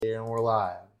And we're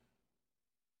live.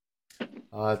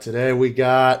 Today we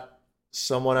got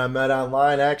someone I met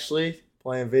online actually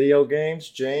playing video games.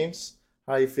 James,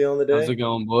 how you feeling How's today? it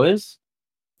going, boys?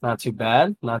 Not too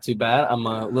bad. Not too bad. I'm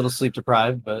a little sleep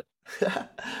deprived, but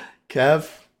Kev,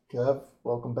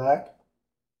 welcome back.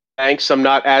 Thanks. I'm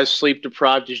not as sleep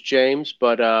deprived as James,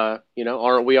 but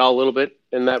aren't we all a little bit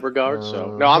in that regard?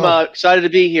 So no, I'm Uh-huh. excited to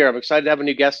be here. I'm excited to have a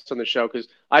new guest on the show because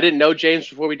I didn't know James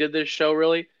before we did this show,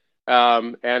 really,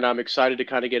 and I'm excited to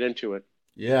kind of get into it.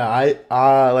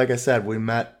 Yeah, like I said, we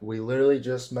literally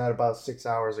just met about 6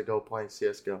 hours ago playing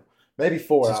CS:GO. Maybe this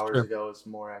four is hours true. ago is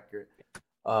more accurate.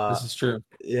 Uh, This is true.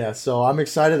 yeah, so I'm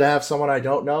excited to have someone I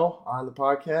don't know on the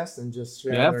podcast and just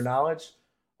sharing Yeah, their knowledge.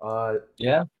 Uh,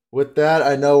 yeah, with that,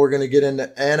 I know we're gonna get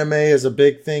into anime as a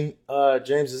big thing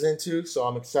James is into, so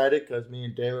I'm excited because me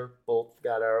and Taylor both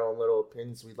got our own little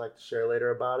opinions we'd like to share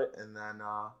later about it. And then,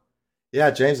 yeah,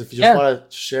 James, if you just yeah, want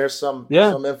to share some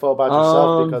yeah. info about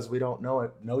yourself Um, because we don't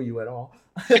know you at all.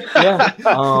 yeah.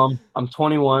 I'm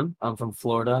 21. I'm from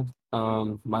Florida.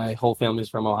 My whole family's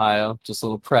from Ohio. Just a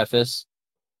little preface.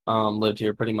 Lived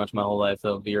here pretty much my whole life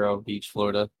though, Vero Beach,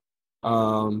 Florida.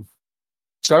 Um,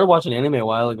 Started watching anime a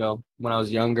while ago when I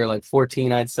was younger, like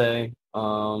 14, I'd say.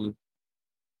 Been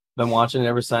watching it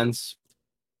ever since.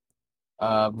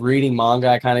 Reading manga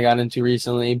I kind of got into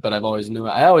recently, but I always knew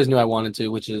I wanted to,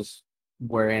 which is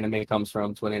where anime comes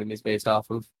from. It's what anime is based off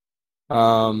of.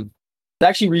 It's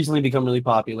actually recently become really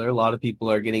popular. A lot of people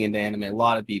are getting into anime. A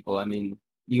lot of people. I mean,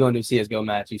 you go into a CS:GO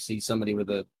match, you see somebody with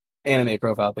a anime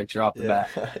profile picture off the Yeah.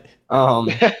 bat. Um,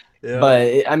 Yeah.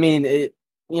 but I mean,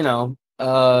 you know,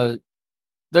 uh,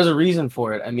 there's a reason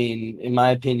for it. I mean, in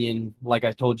my opinion, like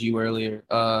I told you earlier,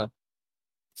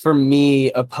 for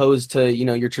me, opposed to,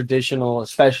 your traditional,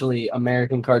 especially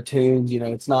American cartoons,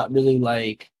 it's not really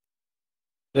like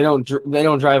they don't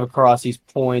drive across these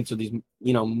points or these,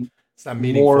 It's not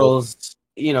meaningful. morals,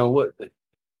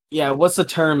 what's the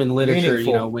term in literature,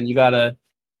 Meaningful. when you gotta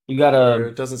Or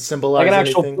it doesn't like an symbolize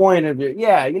actual anything. point of your,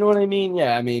 yeah, you know what I mean?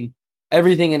 Yeah, I mean,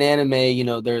 everything in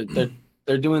anime,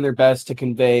 they're doing their best to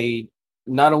convey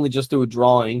not only just through a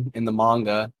drawing in the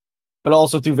manga, but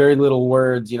also through very little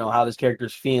words, how this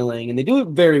character's feeling, and they do it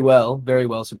very well,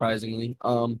 surprisingly.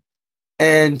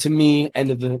 And to me,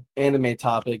 end of the anime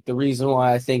topic, the reason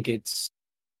why I think it's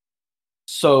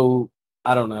so,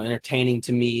 I don't know, entertaining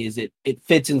to me is it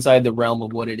fits inside the realm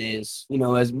of what it is.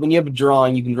 As when you have a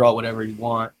drawing, you can draw whatever you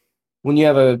want. When you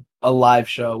have a live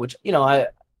show, which I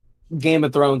Game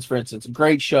of Thrones, for instance,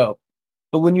 great show.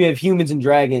 But when you have humans and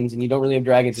dragons and you don't really have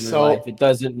dragons in real life, So, it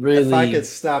doesn't if I could really.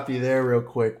 stop you there real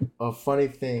quick, a funny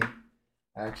thing,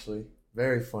 actually,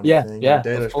 very funny Yeah, thing, and yeah, of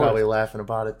Taylor's probably course. laughing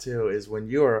about it too, is when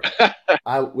we were,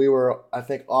 I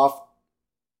think, off.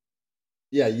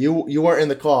 Yeah, you weren't in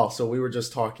the call, so we were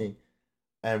just talking,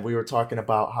 and we were talking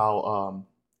about how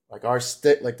like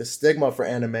like the stigma for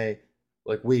anime,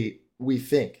 like we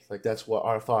think like that's what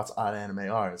our thoughts on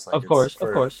anime are. It's like Of it's course,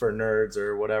 of course, for nerds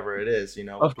or whatever it is,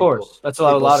 of people course. That's a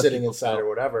people lot of sitting people inside or feel.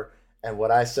 whatever. And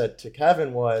what I said to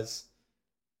Kevin was,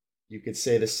 you could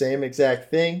say the same exact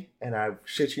thing, and I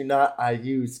shit you not, I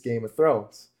used Game of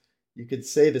Thrones. You could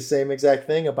say the same exact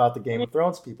thing about the Game of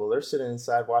Thrones people. They're sitting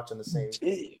inside watching the same,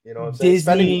 you know what I'm saying?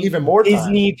 Spending Disney, even more time.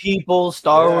 Disney people,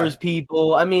 Star Yeah. Wars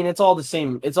people. I mean, it's all the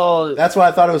same. It's all. That's why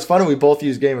I thought it was funny we both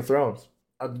use Game of Thrones.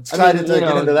 I'm I mean, excited to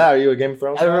get into that. Are you a Game of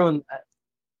Thrones guy? everyone.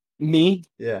 Me,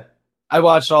 Yeah. I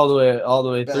watched all the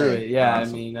way through Bang. it. Yeah, I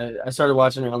Awesome. mean, I started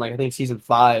watching it on like I think season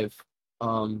 5.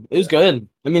 It was Yeah. good.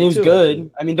 I mean, Me it was too, actually.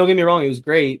 good. I mean, don't get me wrong, it was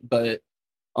great, but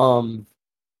um,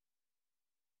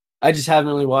 I just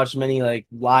haven't really watched many like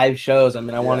live shows. I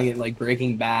mean, I want to Yeah. get like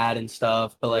Breaking Bad and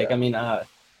stuff, but like, I Yeah. mean,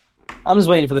 I'm just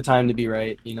waiting for the time to be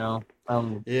right. Yeah.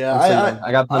 I'm still young.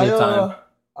 I got plenty of time.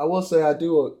 I will say I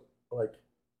do like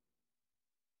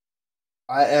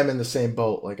I am in the same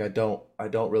boat. Like I don't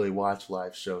really watch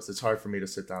live shows. It's hard for me to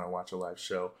sit down and watch a live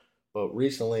show. But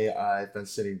recently I've been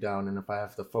sitting down, and if I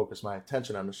have to focus my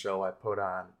attention on the show, I put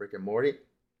on Rick and Morty.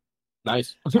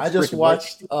 Nice. I just Rick and Morty.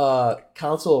 watched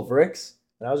Council of Ricks,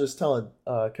 and I was just telling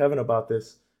Kevin about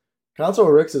this. Council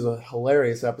of Ricks is a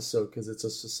hilarious episode because it's a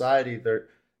society.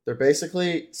 They're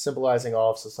basically symbolizing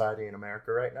all of society in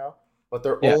America right now, but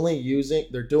Yeah.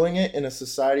 they're doing it in a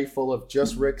society full of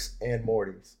just Ricks and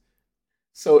Mortys.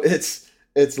 So it's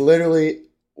literally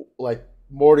like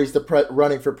Morty's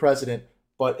running for president,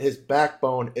 but his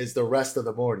backbone is the rest of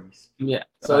the Mortys. Yeah.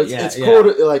 So Yeah. it's cool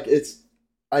Yeah. to like it's.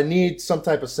 I need some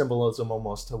type of symbolism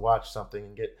almost to watch something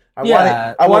and get.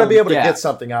 Yeah. I want to be Well, able to yeah. get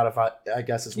something out of. I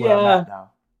guess is where I'm Yeah. at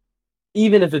now.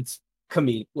 Even if it's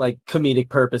comedic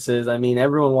purposes. I mean,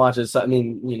 everyone watches. I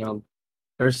mean,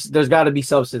 There's got to be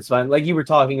substance behind, like you were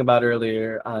talking about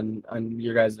earlier on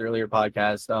your guys' earlier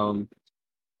podcast.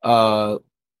 Uh,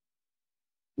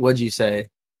 what'd you say?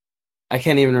 I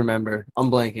can't even remember. I'm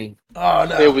blanking. Oh It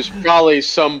no. was probably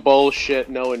some bullshit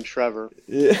knowing Trevor.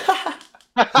 Yeah.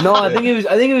 No, I think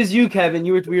it was you, Kevin.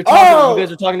 We were talking. Oh! You guys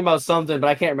were talking about something, but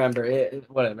I can't remember.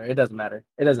 Whatever. It doesn't matter.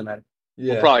 It doesn't matter.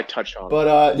 We'll Yeah. probably touch on it.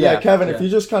 But yeah, Kevin, if yeah. you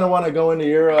just kind of want to go into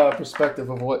your perspective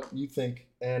of what you think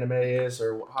anime is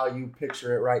or how you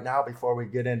picture it right now before we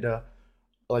get into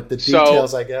like the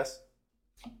details, I guess.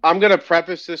 I'm gonna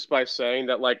preface this by saying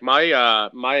that like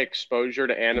my exposure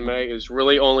to anime is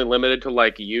really only limited to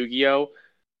like Yu-Gi-Oh.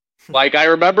 Like I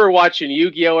remember watching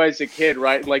Yu-Gi-Oh as a kid,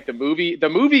 right? Like the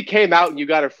movie came out and you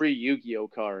got a free Yu-Gi-Oh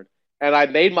card, and I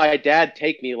made my dad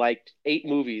take me like 8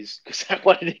 movies because I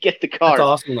wanted to get the card. That's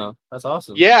awesome, though. That's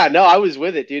awesome. Yeah, no, I was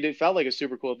with it, dude. It felt like a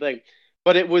super cool thing,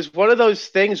 but it was one of those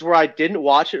things where I didn't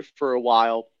watch it for a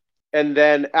while, and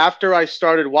then after I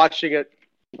started watching it.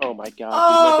 Oh my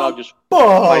god, dude,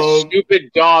 my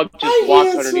stupid dog just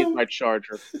walked underneath my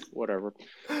charger. Whatever.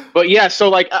 But yeah, so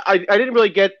like I didn't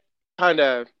really get kind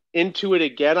of into it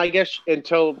again, I guess,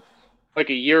 until like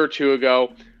a year or two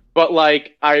ago. But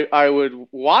like I would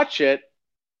watch it.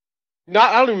 I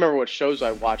don't even remember what shows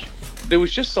I watched. There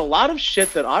was just a lot of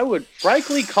shit that I would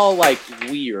frankly call like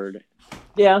weird.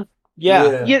 Yeah.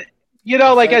 You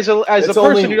know, like as a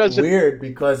person who doesn't weird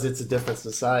because it's a different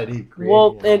society.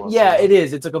 Well, it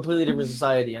is. It's a completely different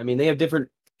society. I mean, they have different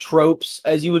tropes,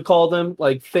 as you would call them,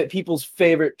 like people's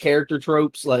favorite character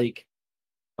tropes. Like,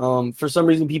 for some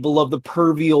reason, people love the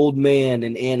pervy old man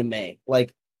in anime.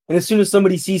 Like, and as soon as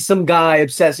somebody sees some guy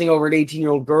obsessing over an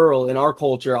 18-year-old girl in our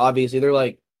culture, obviously they're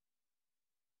like,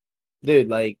 dude,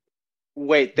 like,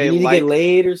 wait, they you need to get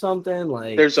laid or something.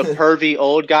 Like, there's a pervy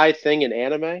old guy thing in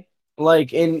anime.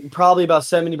 Like in probably about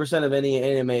 70% of any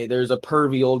anime, there's a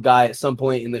pervy old guy at some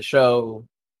point in the show.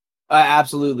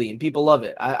 Absolutely, and people love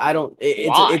it. I don't.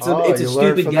 It's a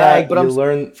stupid gag, but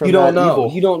you don't know.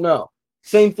 Evil. You don't know.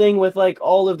 Same thing with like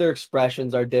all of their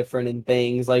expressions are different in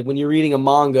things. Like when you're reading a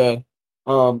manga,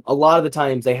 a lot of the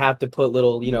times they have to put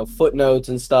little footnotes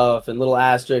and stuff and little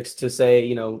asterisks to say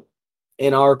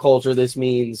in our culture this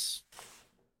means.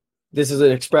 This is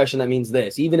an expression that means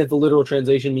this, even if the literal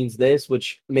translation means this,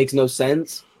 which makes no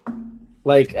sense.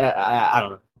 Like, I don't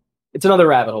know. It's another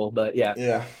rabbit hole, but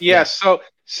yeah. Yeah.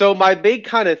 So my big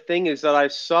kind of thing is that I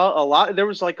saw there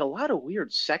was like a lot of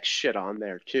weird sex shit on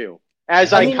there too.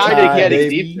 As I kind of getting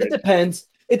deeper. It depends.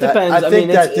 I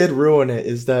think that did ruin it.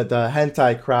 Is that the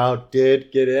hentai crowd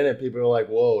did get in, and people were like,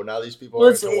 "Whoa, now these people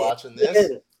are watching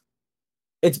this."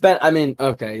 It's been. I mean,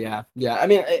 okay, yeah. I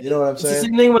mean, you know what I'm saying. It's the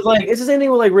same thing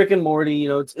with like Rick and Morty.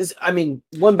 It's. I mean,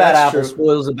 one bad apple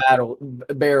spoils a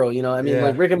barrel. You know. I mean,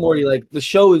 like Rick and Morty. Like the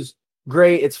show is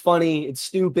great. It's funny. It's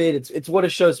stupid. It's what a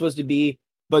show's supposed to be.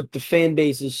 But the fan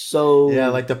base is so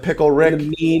like the Pickle Rick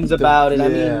the memes about it. I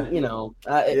mean,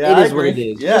 it is what it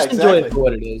is. Yeah, just enjoy it for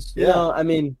what it is. You know, I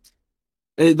mean.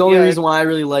 The only reason why I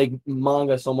really like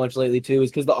manga so much lately too is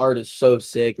because the art is so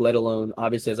sick. Let alone,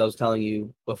 obviously, as I was telling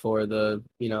you before, the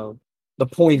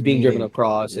points being driven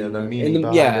across. Yeah, and the meaning.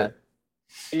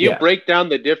 Can you break down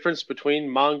the difference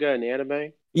between manga and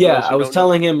anime? Yeah, I was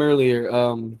telling him earlier.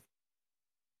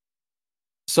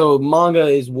 So manga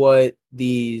is what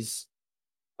these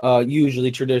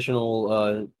usually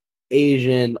traditional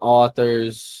Asian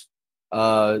authors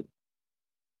they're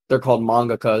called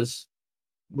mangakas.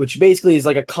 Which basically is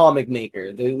like a comic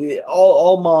maker.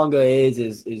 All manga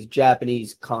is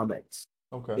Japanese comics.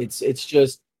 Okay. It's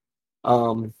just,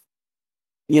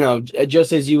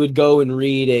 just as you would go and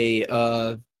read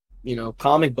a,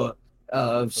 comic book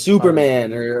of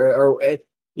Superman or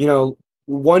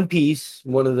One Piece,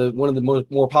 one of the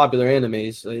more popular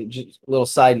animes. Just a little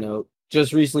side note,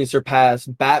 just recently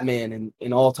surpassed Batman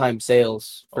in all-time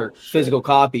sales for physical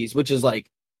copies, which is like.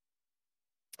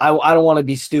 I don't want to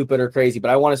be stupid or crazy, but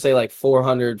I want to say like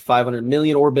 400, 500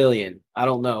 million or billion. I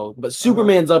don't know. But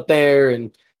Superman's up there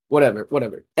and whatever.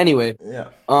 Anyway. Yeah.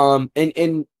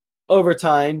 And over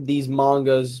time, these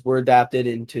mangas were adapted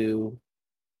into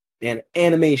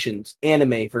animations,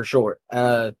 anime for short.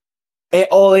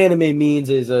 All anime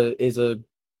means is a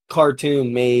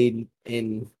cartoon made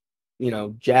in,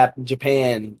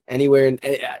 Japan, anywhere in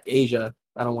Asia.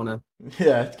 I don't want to.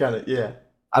 Yeah, it's kind of, yeah.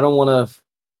 I don't want to.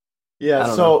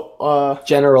 Yeah, so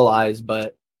generalize,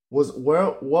 but what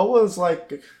was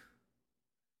like?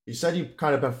 You said you've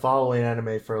kind of been following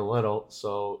anime for a little,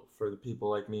 so for the people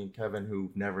like me and Kevin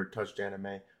who've never touched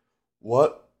anime,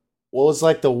 what was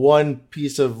like the one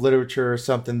piece of literature or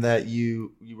something that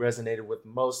you resonated with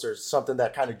most, or something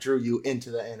that kind of drew you into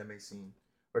the anime scene,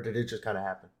 or did it just kind of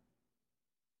happen?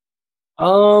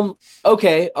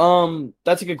 Okay.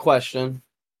 That's a good question.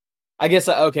 I guess.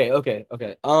 Okay.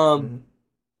 Mhm.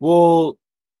 Well,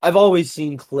 I've always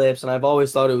seen clips and I've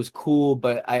always thought it was cool,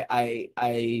 but I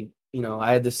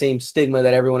had the same stigma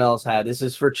that everyone else had. This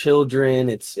is for children.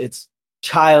 It's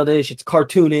childish. It's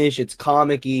cartoonish. It's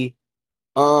comic-y.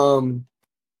 Um,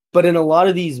 but in a lot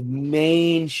of these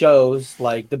main shows,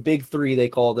 like the big three, they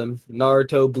call them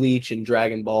Naruto, Bleach, and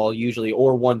Dragon Ball, usually,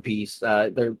 or One Piece.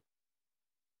 It's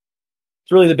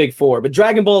really the big four. But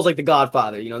Dragon Ball is like the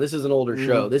Godfather. This is an older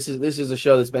show. Mhm. This is a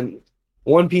show that's been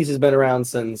One Piece has been around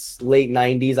since late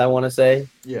 '90s, I want to say.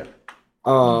 Yeah.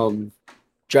 Um,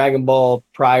 Dragon Ball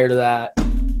prior to that.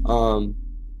 Um,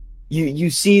 you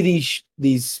see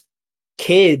these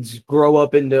kids grow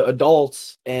up into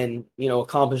adults and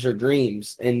accomplish their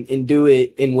dreams and do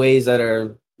it in ways that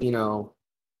are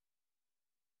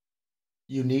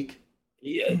Unique.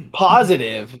 yeah,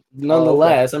 positive Oh, okay.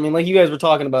 nonetheless. I mean, like you guys were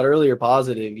talking about earlier,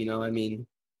 positive. I mean,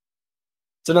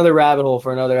 it's another rabbit hole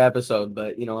for another episode.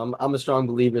 But I'm a strong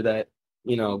believer that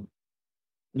you know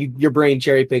your brain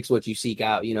cherry picks what you seek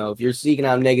out. If you're seeking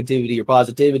out negativity or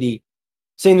positivity,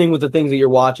 same thing with the things that you're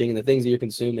watching and the things that you're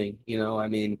consuming. I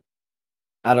mean,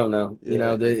 I don't know.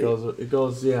 Yeah, it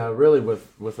goes yeah, really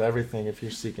with everything if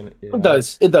you're seeking it. It Yeah.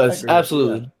 does. It I does. agree with you.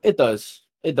 Absolutely. It does.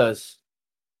 It does.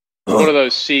 One of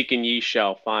those seek and ye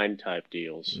shall find type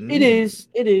deals. It Mm. is.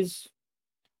 It is.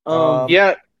 Um, Um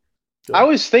Yeah, I good.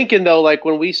 was thinking though, like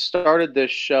when we started this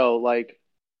show, like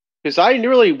because I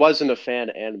really wasn't a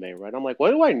fan of anime, right? I'm like, what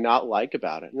do I not like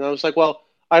about it? And I was like, well,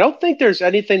 I don't think there's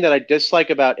anything that I dislike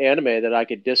about anime that I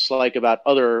could dislike about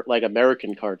other like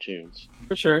American cartoons.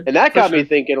 for sure. And that For got me sure.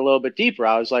 thinking a little bit deeper.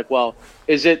 I was like, well,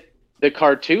 is it the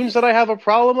cartoons that I have a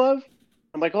problem of?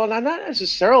 I'm like, well, not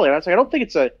necessarily. And I was like, I don't think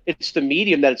it's the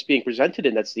medium that it's being presented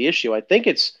in that's the issue. I think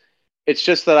it's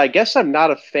just that I guess I'm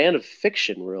not a fan of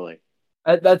fiction, really.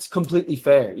 That's completely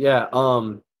fair. Yeah.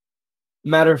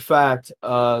 Matter of fact,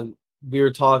 we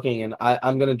were talking, and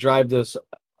I'm gonna drive this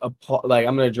like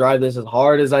I'm gonna drive this as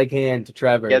hard as I can to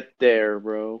Trevor. Get there,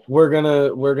 bro. We're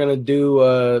gonna do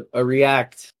a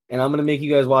react, and I'm gonna make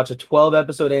you guys watch a 12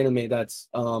 episode anime that's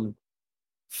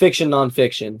fiction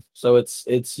nonfiction. So it's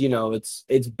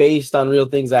based on real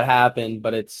things that happen,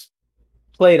 but it's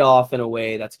played off in a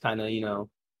way that's kind of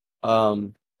a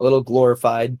little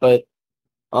glorified. But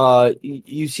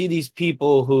you see these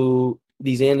people who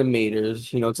these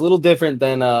animators, it's a little different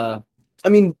than I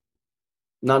mean,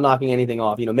 not knocking anything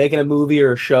off. Making a movie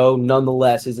or a show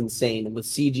nonetheless is insane, and with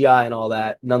CGI and all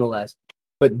that, nonetheless.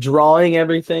 But drawing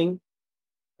everything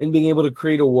and being able to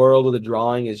create a world with a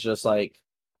drawing is just like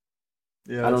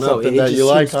Yeah, I don't that's know. something It that you just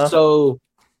like, seems huh? so.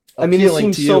 I mean, it Appealing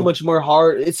seems to so you. much more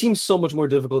hard. It seems so much more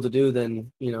difficult to do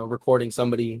than recording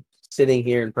somebody sitting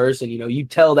here in person. You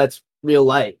tell that's real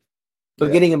life. But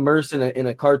Yeah. getting immersed in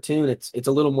a cartoon, it's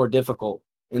a little more difficult,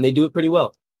 and they do it pretty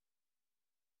well.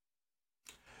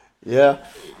 Yeah.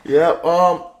 Yeah.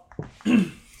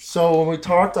 So when we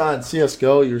talked on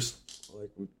CS:GO, like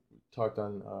we talked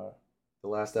on the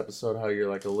last episode how you're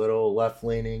like a little left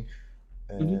leaning,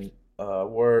 Hmm. and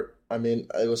we're I mean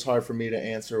it was hard for me to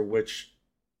answer which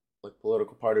like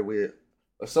political party we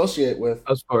associate with.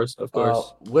 Of course, of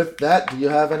course. With that, do you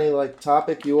have any like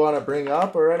topic you want to bring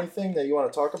up or anything that you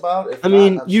want to talk about? If I not,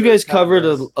 mean, I'm you sure guys Kevin covered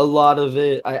a, does. a lot of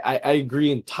it. I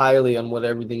agree entirely on what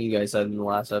everything you guys said in the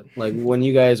last episode. Like when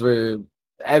you guys were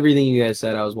everything you guys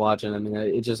said, I was watching. I mean,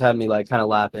 it just had me like kind of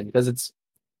laughing because it's.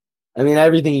 I mean,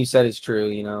 everything you said is true.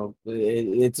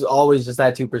 It's always just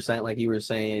that 2%, like you were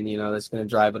saying. That's going to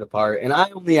drive it apart. And I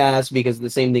only ask because the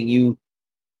same thing you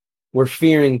were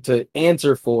fearing to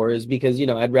answer for is because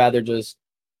I'd rather just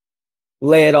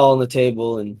lay it all on the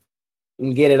table and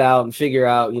get it out and figure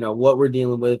out what we're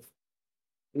dealing with.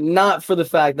 Not for the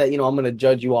fact that I'm going to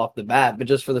judge you off the bat, but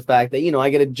just for the fact that I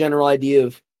get a general idea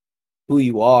of who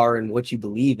you are and what you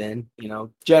believe in.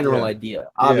 General Yeah. idea. Yeah.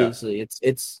 Obviously,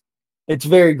 it's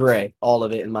very gray, all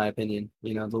of it, in my opinion.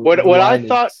 The What line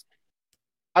is.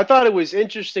 I thought it was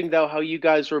interesting though how you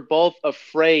guys were both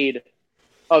afraid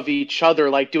of each other,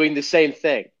 like doing the same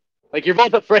thing. Like you're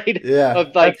both afraid Yeah. of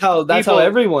That's like how people.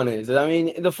 everyone is. I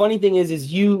mean, the funny thing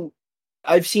is you.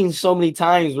 I've seen so many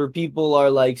times where people are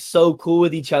like so cool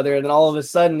with each other, and then all of a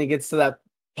sudden it gets to that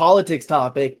politics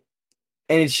topic,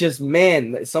 and it's just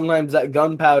man. Sometimes that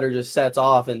gunpowder just sets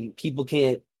off, and people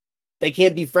can't. They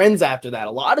can't be friends after that.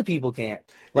 A lot of people can't.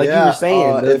 Like you were Yeah.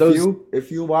 saying, those.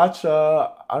 If you watch, I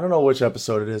don't know which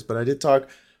episode it is, but I did talk.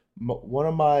 One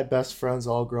of my best friends,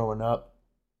 all growing up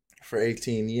for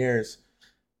 18 years,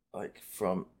 like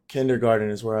from kindergarten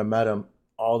is where I met him,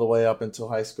 all the way up until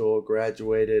high school.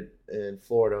 Graduated in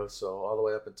Florida, so all the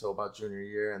way up until about junior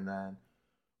year, and then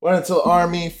Went into the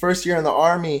army. First year in the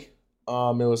army,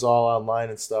 it was all online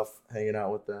and stuff, hanging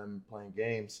out with them, playing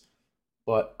games.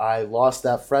 But I lost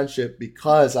that friendship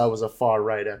because I was a far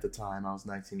right at the time. I was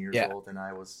 19 years Yeah. old, and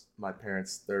my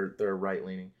parents they're right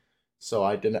leaning, so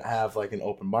I didn't have like an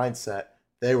open mindset.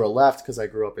 They were left because I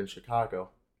grew up in Chicago,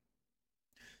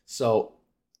 so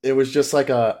it was just like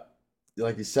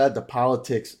you said, the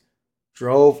politics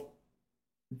drove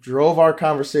drove our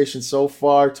conversation so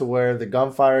far to where the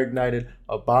gunfire ignited,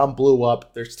 a bomb blew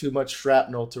up. There's too much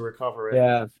shrapnel to recover it.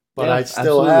 Yeah. But Yeah, I still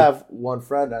absolutely. have one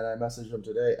friend, and I messaged him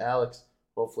today, Alex.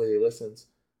 Hopefully he listens.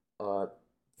 Uh,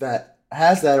 that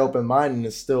has that open mind and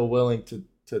is still willing to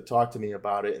talk to me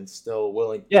about it, and still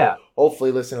willing to Yeah.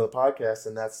 hopefully listen to the podcast.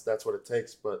 And that's what it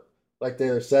takes. But like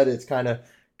Taylor said, it's kind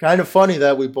of funny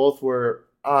that we both were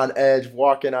on edge,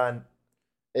 walking on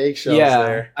eggshells Yeah.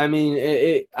 there. I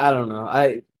mean, I don't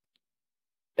know.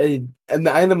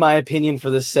 And my opinion for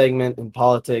this segment in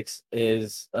politics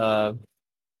is,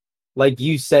 like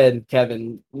you said,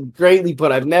 Kevin, greatly put.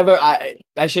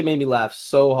 That shit made me laugh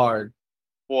so hard.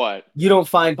 What? You don't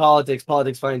find politics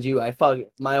finds you. I fuck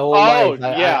my whole Oh, life.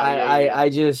 yeah.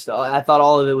 I thought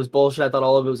all of it was bullshit. I thought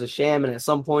all of it was a sham. And at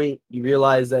some point, you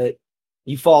realize that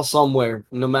you fall somewhere,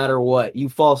 no matter what. You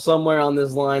fall somewhere on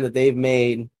this line that they've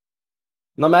made,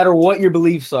 no matter what your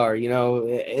beliefs are.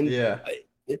 And Yeah.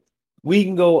 we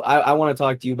can go. I want to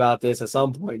talk to you about this at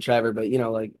some point, Trevor. But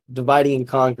like dividing and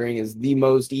conquering is the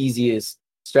most easiest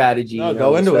strategy. No,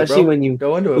 go into it, Especially bro. when you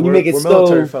Go into it. when you make it We're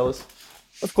military so. fellas.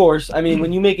 Of course, I mean,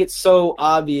 when you make it so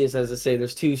obvious as to say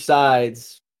there's two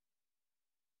sides,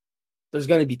 there's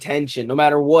going to be tension no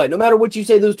matter what. No matter what you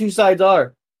say those two sides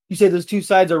are. You say those two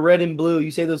sides are red and blue. You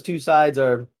say those two sides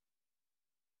are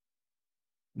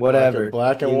whatever.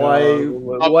 Black and white.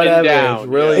 Up Whatever. and down. It's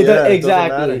really, yeah. it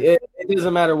Exactly. It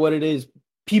doesn't matter what it is.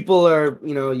 People are,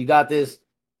 you got this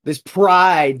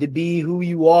pride to be who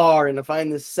you are and to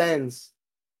find this sense.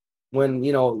 When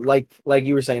like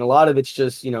you were saying, a lot of it's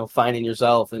just finding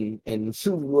yourself, and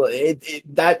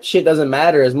that shit doesn't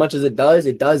matter as much as it does.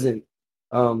 It doesn't.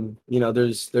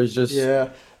 There's just Yeah.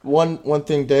 One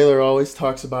thing Daler always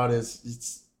talks about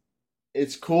is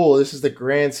it's cool. This is the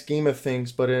grand scheme of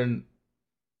things, but in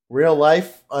real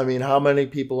life, I mean, how many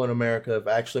people in America have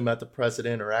actually met the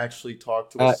president or actually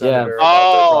talked to a yeah, senator about their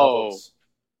Oh, problems?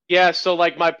 yeah. So,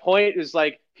 like, my point is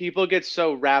like people get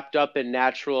so wrapped up in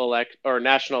national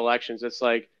elections. It's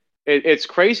like it's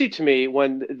crazy to me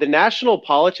when the national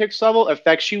politics level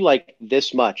affects you like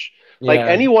this much. Like yeah.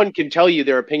 anyone can tell you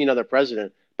their opinion on the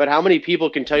president, but how many people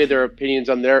can tell you their opinions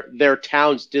on their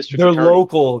town's district They're attorney?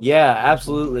 local. Yeah,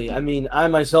 absolutely. I mean, I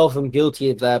myself am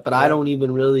guilty of that, but I Yeah. don't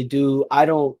even really do. I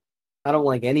don't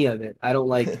like any of it. I don't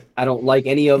like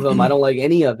any of them. I don't like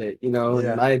any of it. In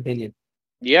Yeah. my opinion.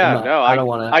 Yeah, no, I don't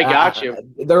want to. I got you.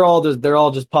 They're all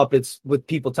just puppets with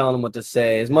people telling them what to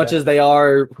say. As much Yeah. as they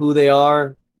are who they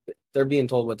are, they're being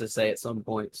told what to say at some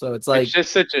point. So it's like, It's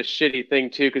just such a shitty thing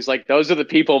too, because like those are the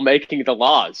people making the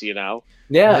laws, yeah,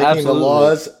 Making absolutely. the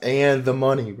laws and the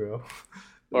money, bro.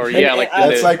 Or yeah, like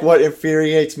That's like what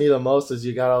infuriates me the most is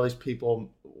you got all these people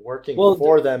working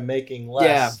for them making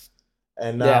less.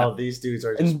 And now these dudes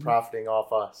are just profiting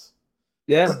off us.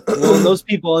 Yeah. Well, those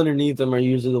people underneath them are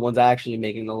usually the ones actually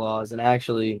making the laws and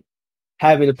actually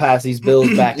having to pass these bills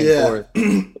back and forth.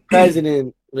 The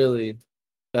president really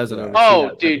doesn't oversee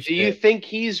that dude, do you think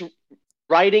he's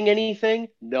writing anything?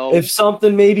 No. If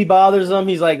something maybe bothers him,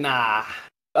 he's like, nah.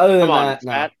 Other than that,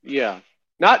 nah. Yeah.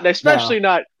 Not especially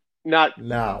not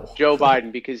now Joe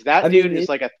Biden, because that dude is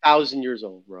like 1,000 years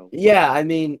old, bro. Yeah, I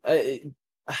mean,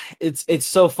 it's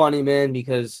so funny, man,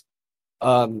 because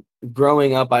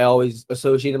growing up, I always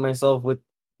associated myself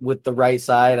with the right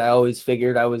side. I always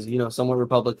figured I was, somewhat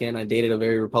Republican. I dated a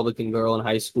very Republican girl in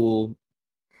high school,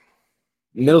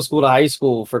 middle school to high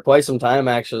school for quite some time,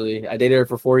 actually. I dated her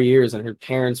for 4 years, and her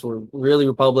parents were really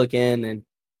Republican. And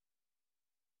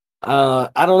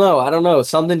I don't know.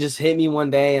 Something just hit me one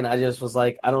day, and I just was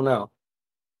like, I don't know.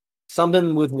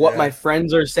 Something with what my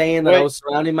friends are saying that I was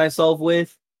surrounding myself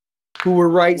with, who were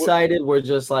right-sided, were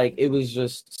just like, it was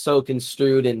just so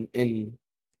construed, and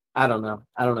I don't know.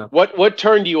 What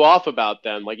turned you off about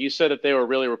them? Like you said that they were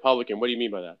really Republican. What do you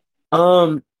mean by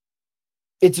that?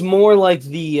 It's more like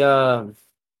the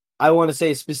I want to say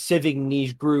a specific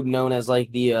niche group known as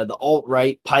like the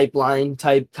alt-right pipeline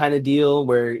type kind of deal,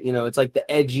 where it's like the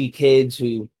edgy kids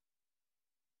who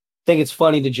think it's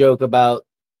funny to joke about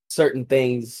certain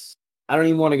things. I don't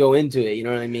even want to go into it. You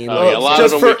know what I mean? A lot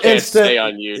just of them for instance,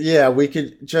 on you. Yeah, we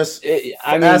could just.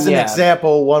 As an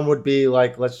example, one would be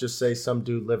like, let's just say some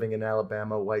dude living in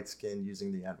Alabama, white skin,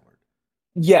 using the N-word.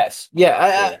 Yes,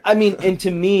 yeah. I mean, and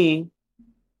to me,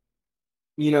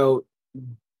 you know,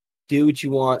 do what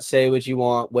you want, say what you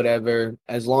want, whatever,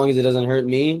 as long as it doesn't hurt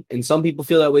me. And some people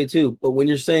feel that way too. But when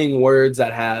you're saying words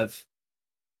that have,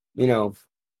 you know,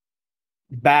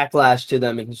 backlash to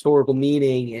them and historical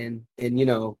meaning and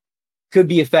could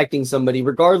be affecting somebody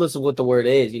regardless of what the word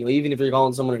is, even if you're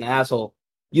calling someone an asshole,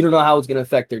 you don't know how it's going to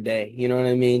affect their day. You know what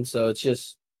I mean? So it's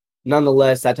just,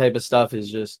 nonetheless, that type of stuff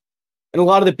is just, and a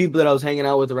lot of the people that I was hanging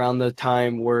out with around the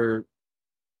time were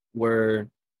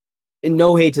and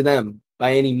no hate to them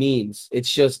by any means.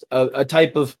 It's just a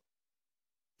type of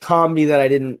comedy that I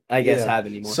didn't, I guess, Yeah. have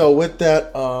anymore. So with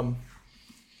that,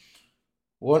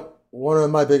 one of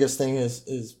my biggest thing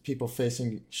is people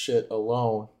facing shit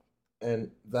alone,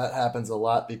 and that happens a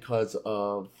lot because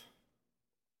of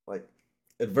like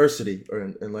adversity, or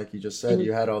and like you just said, Mhm.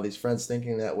 you had all these friends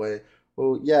thinking that way.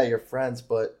 Well, yeah, you're friends,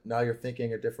 but now you're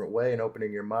thinking a different way and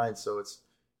opening your mind. So it's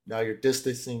now you're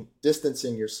distancing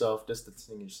yourself.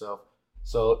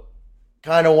 So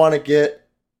kind of want to get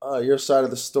your side of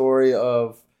the story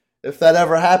of if that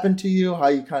ever happened to you, how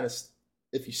you kind of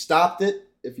if you stopped it,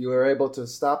 if you were able to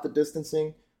stop the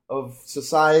distancing of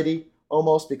society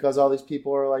almost because all these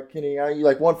people are like hitting at you.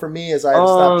 Like one for me is I had to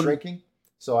stop Um, drinking,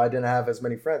 so I didn't have as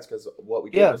many friends because what we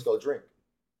did yeah, was go drink.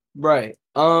 right.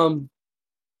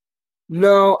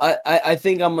 No, I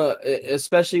think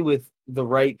especially with the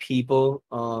right people.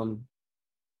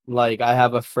 Like I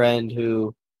have a friend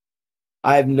who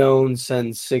I've known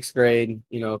since sixth grade,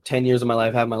 10 years of my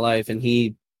life, half my life, and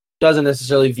he doesn't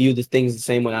necessarily view the things the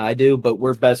same way I do, but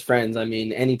we're best friends. I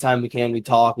mean, anytime we can, we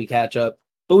talk, we catch up,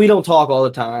 but we don't talk all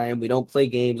the time. We don't play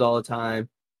games all the time.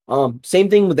 Same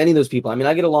thing with any of those people. I mean,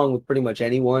 I get along with pretty much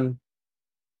anyone.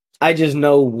 I just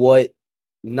know what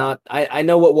not, I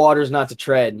know what waters not to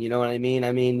tread. You know what I mean?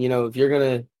 I mean, if you're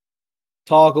going to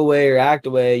talk away or act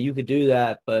away, you could do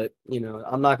that, but,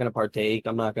 I'm not going to partake.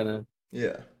 I'm not going to.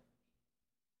 Yeah,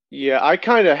 Yeah, I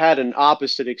kind of had an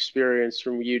opposite experience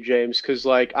from you, James, because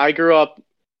like I grew up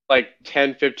like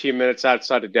 10, 15 minutes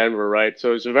outside of Denver, right? So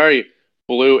it was a very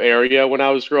blue area when I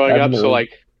was growing up. So Definitely.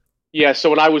 like yeah, so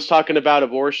when I was talking about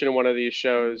abortion in one of these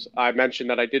shows, I mentioned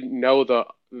that I didn't know the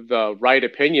right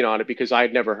opinion on it because I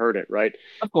had never heard it, right?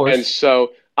 Of And course.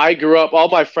 so I grew up, all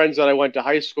my friends that I went to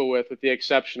high school with the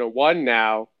exception of one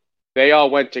now, they all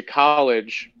went to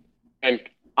college. And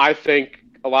I think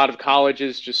a lot of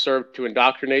colleges just serve to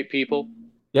indoctrinate people,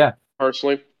 Yeah.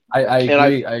 personally. I And I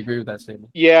agree. I agree with that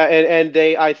statement. yeah, and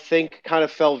they I think kind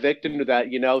of fell victim to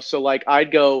that, you know. So like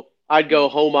I'd go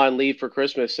home on leave for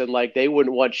Christmas and like they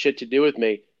wouldn't want shit to do with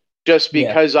me just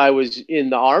Yeah. because I was in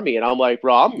the army and I'm like,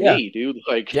 bro, I'm Yeah. me, dude.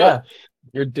 Like Yeah.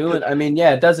 You're doing, I mean,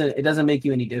 yeah, it doesn't make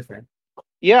you any different.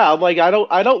 yeah, I'm like I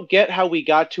don't get how we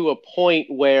got to a point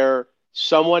where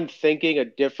someone thinking a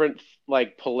different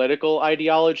like political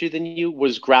ideology than you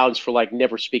was grounds for like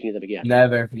never speaking to them again.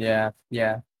 Never. Yeah.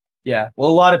 Yeah. Yeah. Well,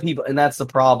 a lot of people, and that's the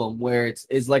problem where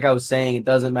it's like I was saying, it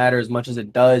doesn't matter as much as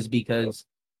it does because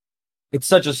it's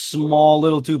such a small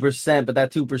little 2%, but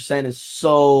that 2% is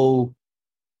so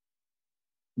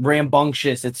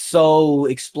rambunctious. It's so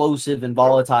explosive and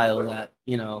volatile that,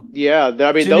 Yeah,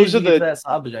 I as mean soon those as are you get to the that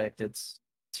subject, it's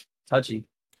touchy.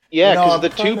 yeah, because I'm the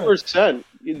kind two of percent,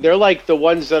 they're like the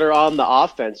ones that are on the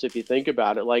offense, if you think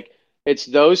about it. Like it's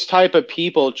those type of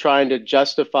people trying to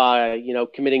justify,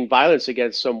 committing violence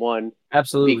against someone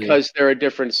Absolutely. because they're a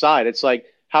different side. It's like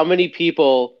how many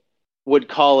people would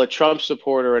call a Trump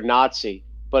supporter a Nazi?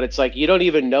 But it's like you don't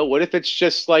even know. What if it's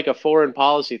just like a foreign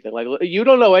policy thing? Like you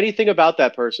don't know anything about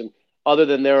that person other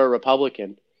than they're a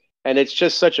Republican, and it's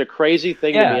just such a crazy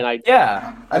thing to me. Yeah, And I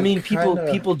yeah. I I'm mean, kind of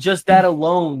people just that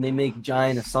alone, they make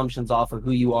giant assumptions off of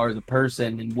who you are as a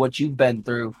person and what you've been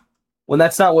through. When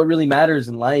that's not what really matters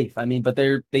in life. I mean, but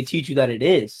they teach you that it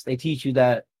is. They teach you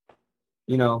that,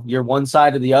 you're one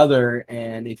side or the other,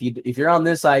 and if you're on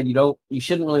this side, you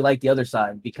shouldn't really like the other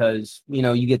side because,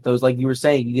 you get those, like you were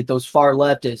saying, you get those far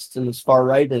leftists and those far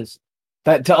rightists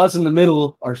that to us in the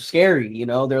middle are scary,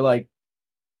 They're like,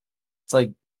 it's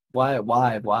like, why?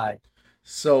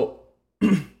 so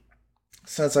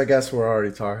since I guess we're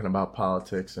already talking about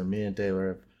politics, and me and Taylor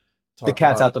have The talked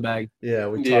cat's out about, the bag. yeah,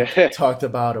 we yeah. talked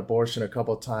about abortion a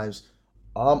couple times.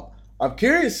 Um, I'm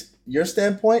curious your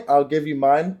standpoint. I'll give you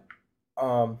mine.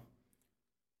 Um,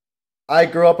 I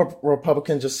grew up a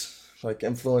Republican, just like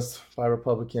influenced by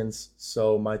Republicans,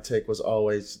 so my take was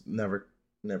always never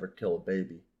kill a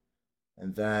baby.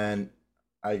 And then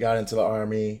I got into the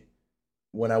army.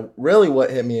 When I really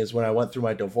what hit me is when I went through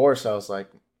my divorce. I was like,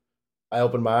 I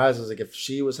opened my eyes. I was like, if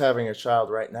she was having a child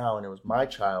right now and it was my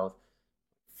child,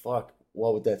 fuck,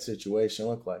 what would that situation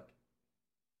look like?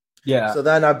 Yeah. So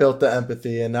then I built the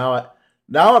empathy, and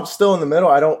now I'm still in the middle.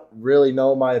 I don't really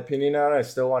know my opinion on it. I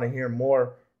still want to hear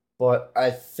more, but I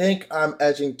think I'm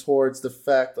edging towards the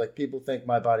fact like people think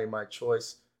my body, my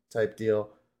choice type deal.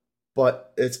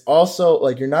 But it's also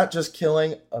like you're not just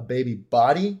killing a baby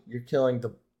body, you're killing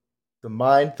the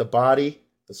mind, the body,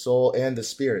 the soul, and the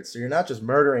spirit. So you're not just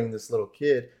murdering this little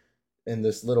kid in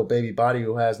this little baby body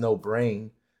who has no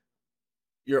brain.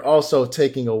 You're also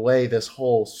taking away this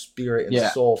whole spirit and Yeah.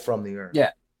 soul from the earth.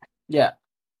 Yeah. Yeah.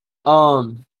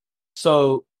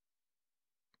 So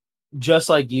just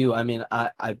like you, I mean,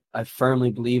 I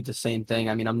firmly believe the same thing.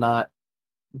 I mean, I'm not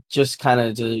just kind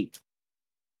of to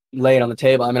lay it on the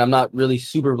table. I mean, I'm not really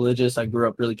super religious. I grew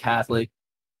up really Catholic.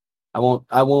 I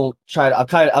won't try to,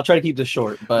 I'll try to keep this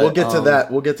short, but We'll get to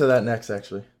that. We'll get to that next,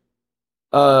 actually.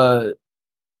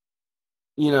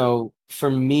 You know, for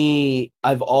me,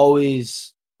 I've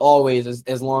always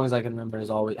as long as I can remember,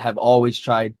 have always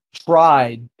tried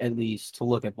at least to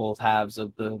look at both halves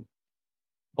of the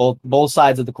both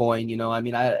sides of the coin. You know, I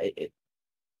mean, I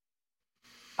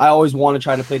always want to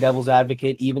try to play devil's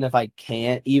advocate, even if I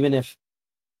can't, even if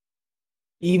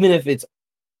it's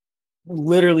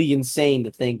literally insane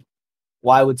to think,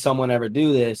 why would someone ever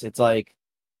do this? It's like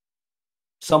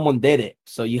someone did it.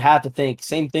 So you have to think,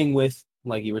 same thing with,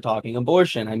 like you were talking,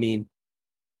 abortion. I mean,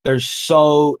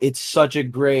 it's such a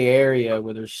gray area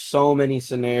where there's so many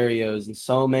scenarios and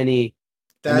so many.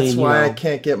 That's why I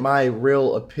can't get my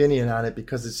real opinion on it,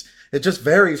 because it just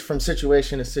varies from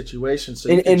situation to situation. So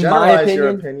you can generalize your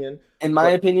opinion. In my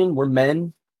opinion, we're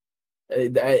men.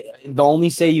 The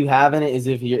only say you have in it is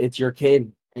if it's your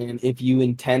kid and if you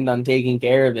intend on taking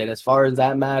care of it. As far as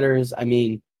that matters, I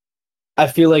mean, I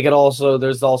feel like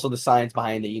there's also the science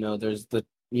behind it. You know, there's the,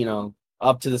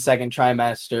 up to the second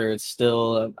trimester, it's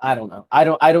still, I don't know. I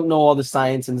don't know all the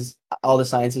sciences and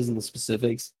the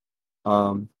specifics.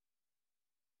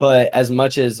 But as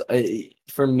much as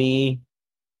for me,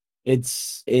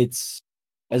 it's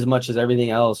as much as everything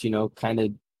else, kind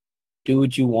of do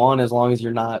what you want as long as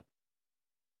you're not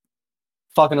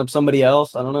fucking up somebody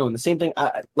else. I don't know. And the same thing,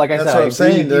 that's what I'm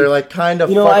saying. They're like kind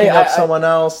of fucking up someone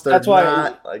else. They're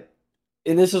not like.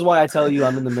 And this is why I tell you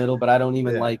I'm in the middle, but I don't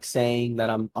even like saying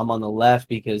that I'm on the left,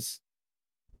 because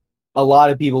a lot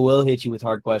of people will hit you with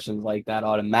hard questions like that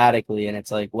automatically, and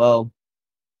it's like, well,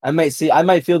 I might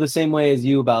feel the same way as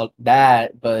you about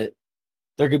that, but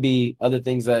there could be other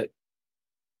things that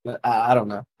I don't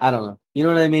know. You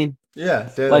know what I mean? Yeah,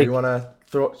 Dale, you want to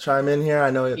chime in here?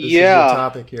 I know this is your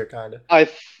topic here, kind of.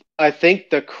 I think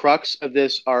the crux of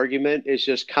this argument is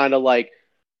just kind of like,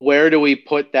 where do we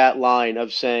put that line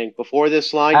of saying, before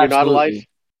this line, you're not alive,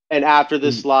 and after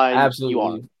this line, you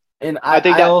are? And I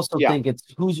think it's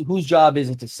whose job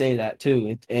is it to say that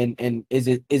too? And is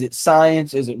it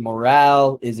science? Is it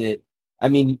morale? Is it? I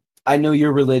mean, I know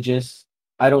you're religious.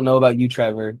 I don't know about you,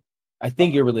 Trevor. I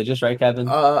think you're religious, right, Kevin?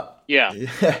 Yeah.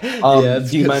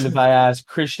 Do you mind if I ask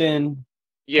Christian?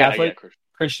 Yeah, Catholic? yeah,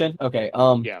 Christian. Okay.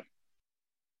 Yeah.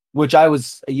 Which I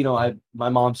was, my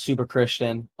mom's super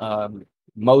Christian.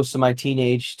 Most of my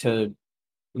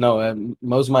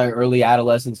most of my early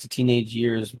adolescence to teenage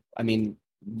years, I mean,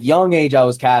 young age, I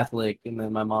was Catholic, and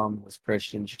then my mom was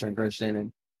Christian. She turned Christian,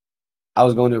 and I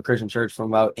was going to a Christian church from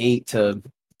about 8 to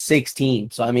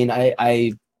 16. So, I mean,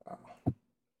 yeah,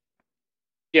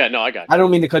 no, I got you. I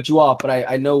don't mean to cut you off, but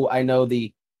I know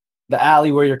the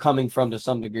alley where you're coming from to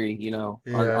some degree, on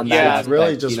that aspect, it's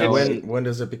really just when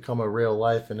does it become a real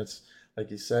life? And it's like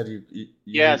you said,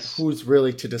 yes, who's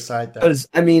really to decide that? Because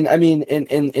I mean,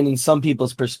 in some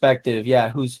people's perspective,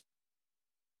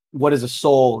 what is a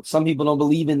soul? Some people don't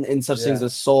believe in such things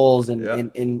as souls,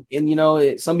 and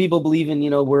some people believe in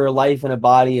we're a life in a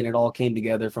body and it all came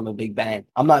together from a big bang.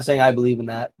 I'm not saying I believe in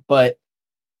that, but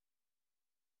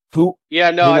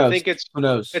I think who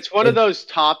knows? It's one of those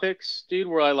topics, dude,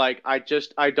 where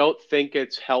I don't think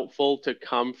it's helpful to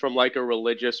come from like a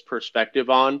religious perspective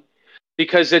on,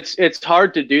 because it's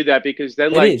hard to do that, because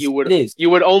then you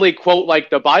would only quote like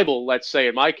the Bible, let's say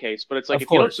in my case, but it's like,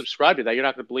 if you don't subscribe to that, you're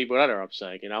not going to believe whatever I'm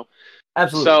saying,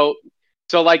 Absolutely.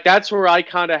 So like that's where I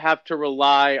kind of have to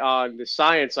rely on the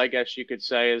science, I guess you could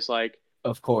say, is like,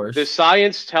 of course, the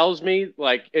science tells me,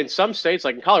 like in some states,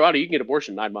 like in Colorado, you can get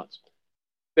abortion in 9 months.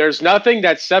 There's nothing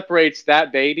that separates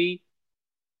that baby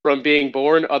from being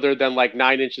born other than like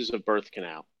 9 inches of birth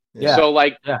canal. Yeah. So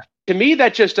to me,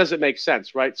 that just doesn't make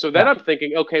sense, right? So then I'm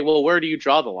thinking, okay, well, where do you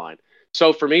draw the line?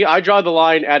 So for me, I draw the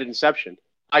line at inception.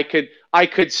 I could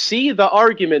see the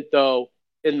argument though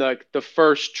in the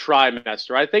first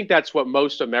trimester. I think that's what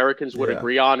most Americans would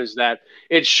agree on, is that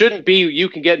it shouldn't be you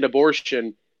can get an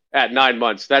abortion at 9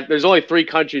 months. That there's only 3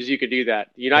 countries you could do that: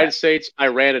 the United States,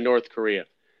 Iran, and North Korea.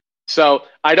 So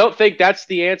I don't think that's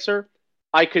the answer.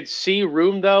 I could see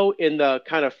room though in the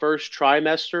kind of first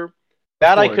trimester Of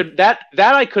that I course. could that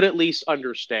I could at least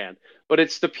understand. But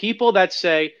it's the people that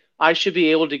say I should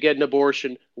be able to get an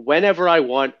abortion whenever I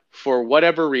want for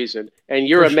whatever reason, and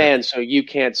you're For a sure. man, so you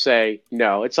can't say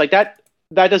no. It's like that.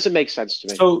 That doesn't make sense to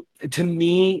me. So to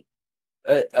me,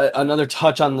 another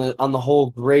touch on the whole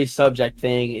gray subject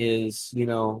thing is,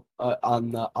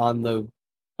 on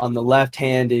the left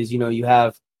hand is, you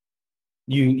have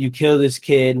you kill this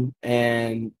kid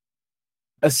and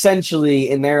essentially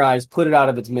in their eyes put it out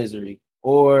of its misery,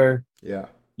 or Yeah.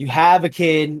 you have a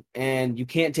kid and you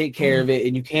can't take care of it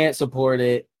and you can't support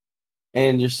it,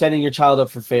 and you're setting your child up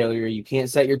for failure. You can't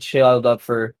set your child up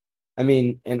for, I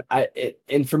mean, and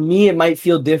for me, it might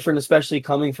feel different, especially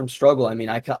coming from struggle. I mean,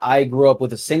 I grew up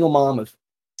with a single mom of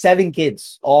 7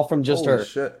 kids, all from just Holy her.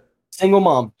 shit. Single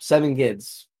mom, 7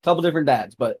 kids, couple different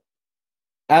dads, but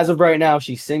as of right now,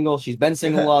 she's single. She's been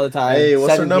single all the time. Hey,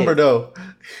 what's her 7 number kids. though?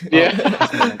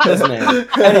 Yeah. This man.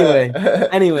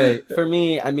 Anyway, for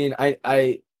me, I mean,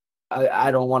 I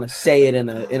don't want to say it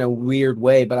in a weird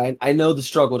way, but I know the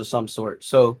struggle to some sort.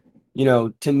 So,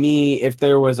 to me, if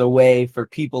there was a way for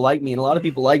people like me, and a lot of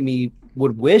people like me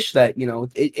would wish that,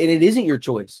 it isn't your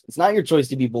choice. It's not your choice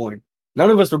to be born. None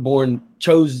of us were born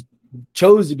chose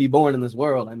to be born in this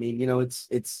world. I mean,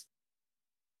 it's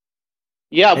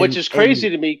Yeah, which and is crazy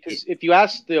and to me because if you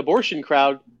ask the abortion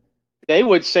crowd, they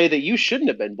would say that you shouldn't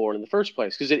have been born in the first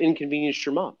place because it inconvenienced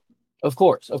your mom. of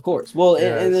course, of course. Well,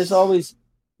 and there's Yes. always,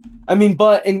 I mean,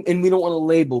 but and we don't want to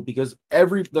label because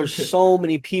there's so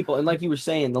many people, and like you were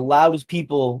saying, the loudest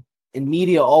people in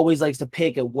media always likes to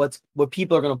pick at what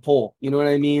people are gonna pull. You know what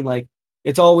I mean? Like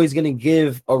it's always gonna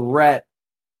give a rep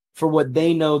for what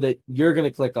they know that you're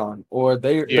gonna click on, or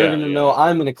they're Yeah, gonna yeah. know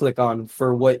I'm gonna click on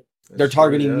for what they're That's true,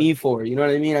 targeting yeah. me for. You know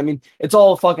what I mean? I mean, it's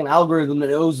all a fucking algorithm that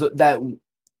knows that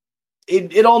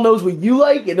it all knows what you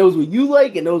like, it knows what you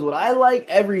like, it knows what I like,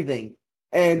 everything.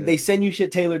 And Yeah. they send you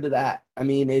shit tailored to that. I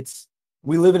mean,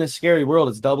 we live in a scary world.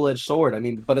 It's double-edged sword. I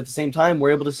mean, but at the same time,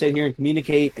 we're able to sit here and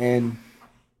communicate and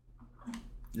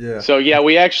Yeah. So yeah,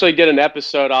 we actually did an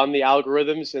episode on the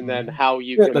algorithms and then how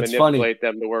you can that's funny. manipulate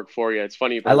them to work for you. It's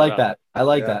funny you I bring that like up. that. I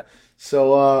like Yeah. that.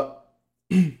 So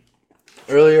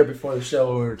earlier before the show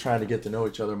when we were trying to get to know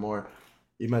each other more,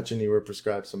 you mentioned you were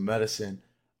prescribed some medicine.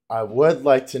 I would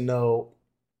like to know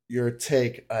your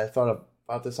take. I thought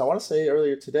about this, I want to say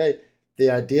earlier today, the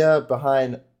idea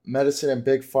behind medicine and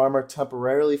big pharma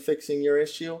temporarily fixing your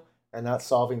issue and not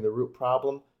solving the root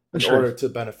problem For in sure. order to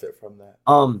benefit from that.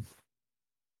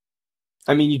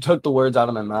 I mean, you took the words out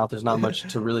of my mouth. There's not much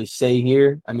to really say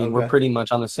here. I mean, we're Okay. pretty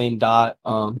much on the same dot.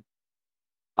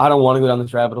 I don't want to go down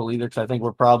this rabbit hole either because I think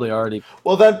we're probably already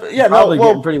Well then, yeah, probably no,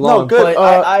 getting pretty well, no, long. good.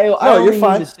 But I No, only you're mean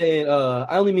fine. to say it.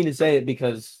 I only mean to say it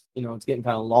because it's getting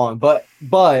kind of long. But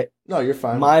No, you're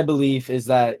fine. my belief is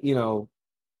that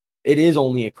it is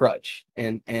only a crutch,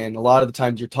 and a lot of the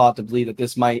times you're taught to believe that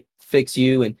this might fix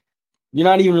you, and you're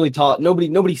not even really taught.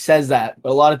 Nobody says that,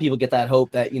 but a lot of people get that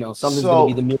hope that something's going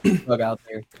to be the miracle drug out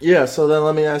there. Yeah, so then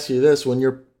let me ask you this: when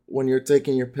you're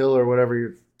taking your pill or whatever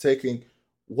you're taking,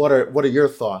 what are your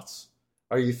thoughts?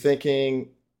 Are you thinking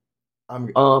I'm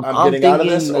getting out of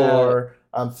this, or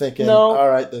I'm thinking, No. all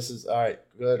right, this is all right,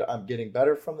 good, I'm getting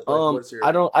better from it? Like, what's your...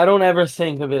 I don't ever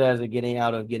think of it as a getting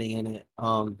out of getting in it.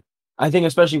 I think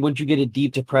especially once you get a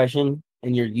deep depression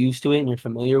and you're used to it and you're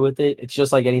familiar with it, it's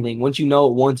just like anything. Once you know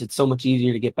it once, it's so much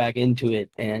easier to get back into it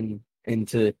and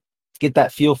to get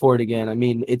that feel for it again. I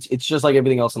mean, it's just like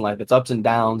everything else in life. It's ups and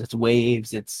downs, it's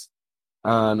waves, it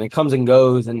comes and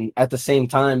goes, and at the same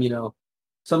time,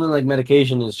 something like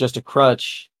medication is just a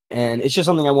crutch, and it's just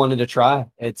something I wanted to try.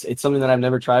 It's something that I've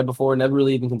never tried before, never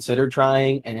really even considered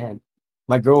trying, and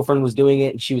my girlfriend was doing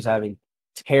it and she was having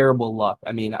terrible luck.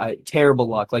 I mean, terrible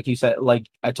luck. Like you said, like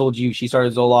I told you, she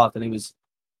started Zoloft and it was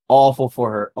awful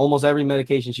for her. Almost every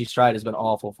medication she's tried has been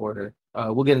awful for her.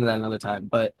 We'll get into that another time,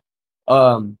 but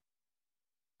and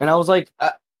I was like,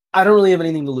 I don't really have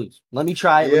anything to lose. Let me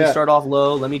try it. Let me start off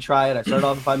low. Let me try it. I started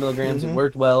off at 5 milligrams. It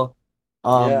worked well.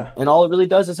 And all it really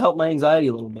does is help my anxiety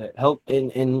a little bit, help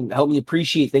me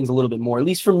appreciate things a little bit more. At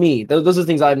least for me, those are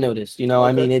things I've noticed.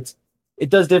 I mean, it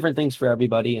does different things for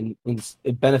everybody, and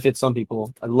it benefits some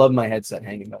people. I love my headset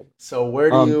hanging up. So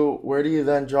where do you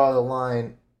then draw the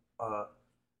line?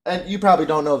 And you probably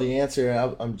don't know the answer.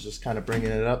 I'm just kind of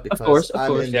bringing it up because of course.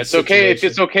 In it's okay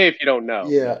if you don't know.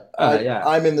 Yeah, yeah.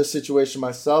 I'm in the situation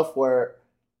myself where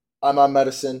I'm on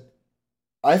medicine.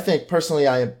 I think personally,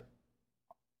 I'm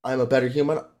a better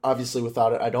human. Obviously,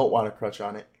 without it, I don't want to crutch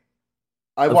on it.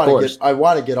 I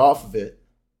want to get off of it.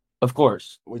 Of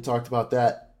course, we talked about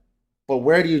that. but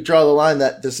where do you draw the line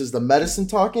that this is the medicine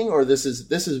talking, or this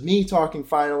is me talking?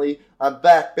 Finally, I'm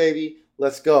back, baby.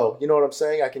 Let's go. You know what I'm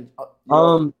saying? I can.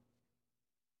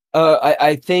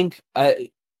 I think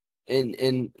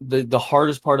in the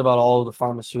hardest part about all of the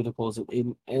pharmaceuticals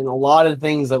and a lot of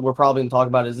things that we're probably going to talk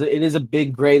about is it is a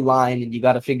big gray line, and you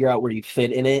got to figure out where you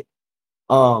fit in it.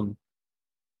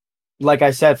 Like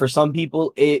I said, for some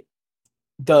people, it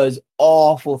does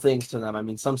awful things to them. I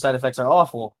mean, some side effects are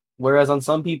awful, whereas on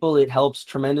some people, it helps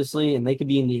tremendously, and they could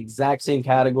be in the exact same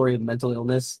category of mental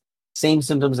illness, same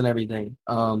symptoms and everything.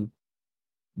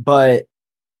 But,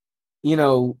 you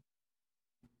know,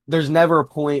 there's never a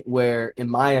point where, in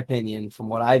my opinion, from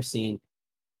what I've seen,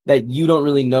 that you don't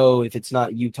really know if it's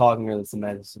not you talking or it's the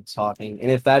medicine talking.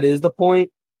 And if that is the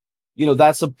point,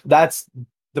 that's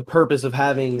the purpose of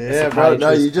having a Yeah, bro.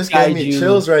 No, psychiatrist you just gave guide me you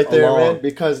chills right there, along. man.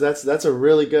 Because that's a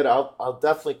really good. I'll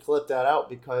definitely clip that out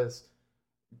because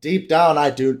deep down I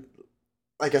do.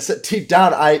 Like I said, deep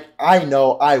down I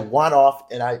know I want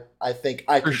off, and I think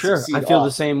I For can sure. I succeed feel the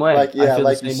off. same way. Like I yeah, feel the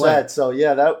like you same way. said. So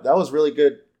yeah, that was really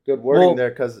good wording Well, there.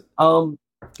 Because um,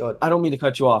 go ahead. I don't mean to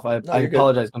cut you off. I No, you're good.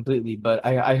 apologize completely, but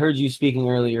I heard you speaking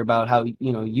earlier about how,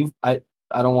 I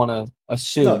don't want to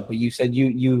assume, No. but you said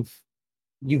you've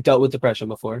dealt with depression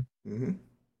before. Hmm.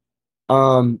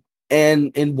 Um,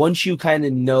 and once you kind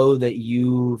of know that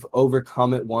you've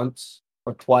overcome it once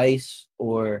or twice,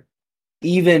 or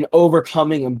even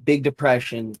overcoming a big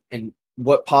depression and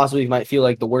what possibly might feel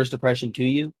like the worst depression to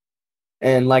you.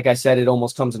 And like I said, it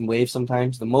almost comes in waves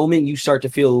sometimes. The moment you start to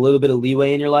feel a little bit of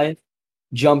leeway in your life,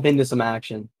 jump into some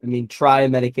action. I mean, try a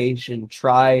medication,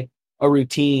 try a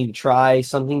routine, try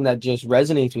something that just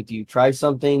resonates with you, try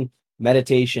something,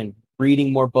 meditation,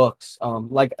 reading more books.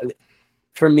 Like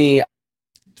for me,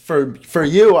 For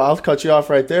you, I'll cut you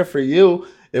off right there. For you,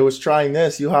 it was trying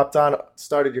this. You hopped on,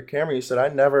 started your camera. You said I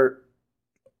never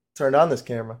turned on this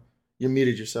camera. You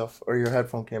muted yourself, or your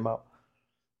headphone came out.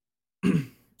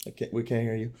 We can't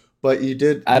hear you. But you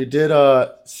did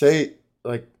say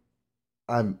like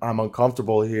I'm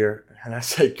uncomfortable here, and I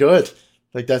say good.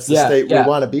 Like that's the yeah, state we yeah,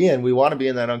 want to be in. We want to be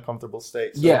in that uncomfortable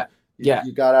state. So yeah, yeah.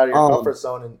 you got out of your Um, comfort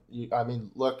zone, and I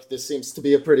mean, look, this seems to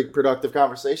be a pretty productive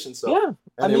conversation. So, yeah.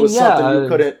 I and it mean, was yeah.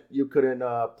 something you couldn't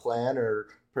plan or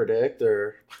predict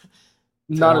or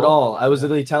Not at tell. all. I was Yeah.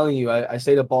 literally telling you, I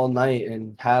stayed up all night,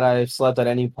 and had I slept at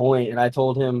any point, and I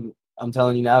told him, I'm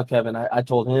telling you now, Kevin, I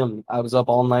told him I was up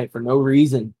all night for no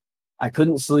reason. I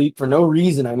couldn't sleep for no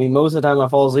reason. I mean, most of the time I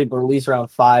fall asleep at least around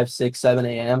 5, 6, 7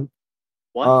 a.m.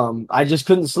 What? I just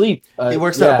couldn't sleep. He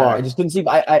works at a Yeah, I bar. just couldn't sleep.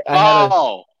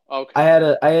 Oh, okay. I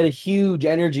had a huge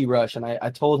energy rush, and I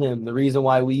told him the reason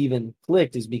why we even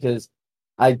clicked is because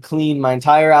I cleaned my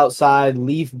entire outside,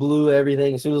 leaf blew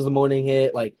everything as soon as the morning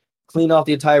hit, like cleaned off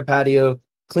the entire patio,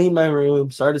 cleaned my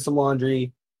room, started some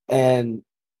laundry, and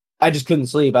I just couldn't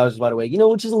sleep. I was just wide awake,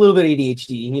 which is a little bit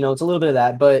ADHD, it's a little bit of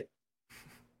that. But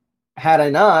had I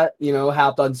not,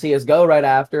 hopped on CSGO right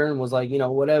after and was like,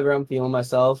 whatever, I'm feeling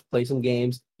myself, play some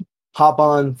games, hop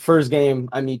on first game,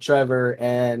 I meet Trevor,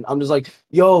 and I'm just like,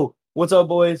 yo, what's up,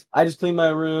 boys? I just cleaned my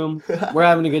room. We're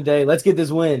having a good day. Let's get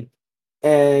this win.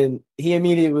 And he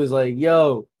immediately was like,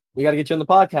 yo, we got to get you on the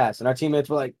podcast. And our teammates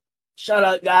were like, shut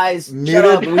up, guys. Shut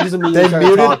up. Muted. And we just immediately They started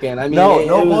muted. talking. I mean, No,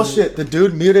 no it was, bullshit. The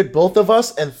dude muted both of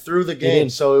us and threw the he game,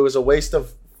 did. so it was a waste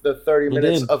of the 30 He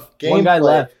minutes did. of One guy gameplay.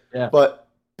 left. Yeah.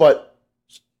 But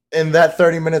in that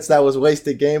 30 minutes that was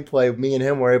wasted gameplay, me and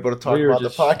him were able to talk We were about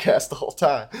just, the podcast the whole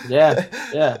time. yeah.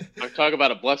 Yeah. I'm talking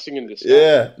about a blessing in disguise.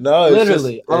 Yeah, no,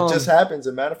 Literally. it just happens.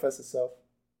 It manifests itself.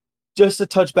 Just to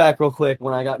touch back real quick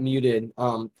when I got muted,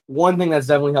 one thing that's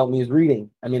definitely helped me is reading.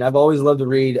 I mean, I've always loved to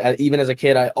read. Even as a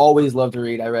kid, I always loved to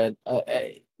read. I read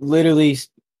literally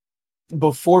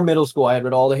before middle school. I had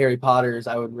read all the Harry Potters.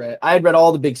 I had read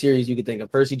all the big series you could think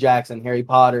of: Percy Jackson, Harry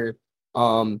Potter.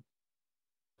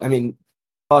 I mean,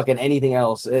 fucking anything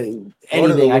else, Lord of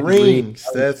anything the I could read. Rings.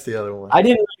 That's the other one. I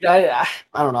didn't. I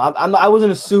don't know. I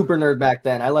wasn't a super nerd back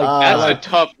then. That's a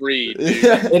tough read, dude.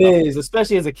 Yeah. It is,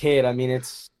 especially as a kid. I mean,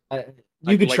 it's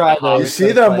you could Like try the though. You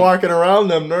see them walking around,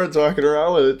 them nerds walking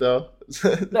around with it though.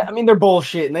 I mean, they're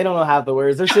bullshit, and they don't know half the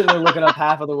words. They're sitting there looking up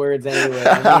half of the words anyway.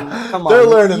 I mean, come on. They're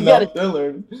learning though. They're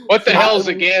learning. What the hell's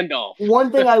a Gandalf? One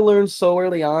thing I learned so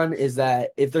early on is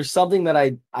that if there's something that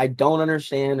I don't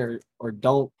understand or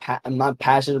I'm not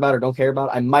passionate about or don't care about,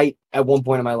 I might at one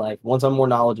point in my life once I'm more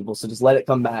knowledgeable. So just let it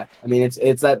come back. I mean, it's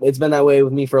been that way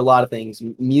with me for a lot of things,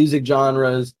 music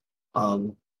genres,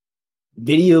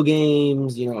 video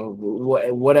games,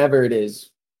 whatever it is,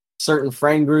 certain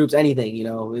friend groups, anything.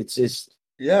 It's just.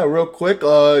 Yeah, real quick,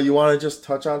 you want to just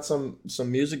touch on some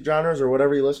music genres or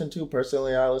whatever you listen to?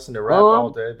 Personally, I listen to rap all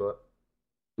day, but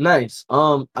Nice.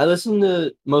 I listen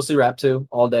to mostly rap too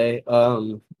all day.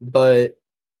 But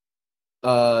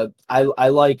I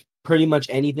like pretty much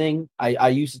anything. I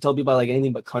used to tell people I like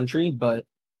anything but country, but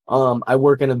I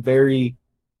work in a very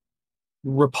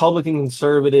Republican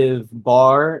conservative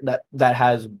bar that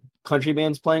has country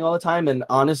bands playing all the time, and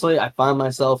honestly, I find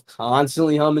myself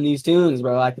constantly humming these tunes,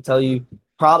 bro. I could tell you,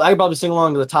 I could probably sing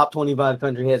along to the top 25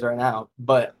 country hits right now,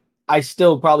 but I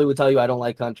still probably would tell you I don't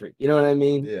like country. You know what I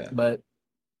mean? Yeah. But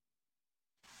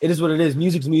it is what it is.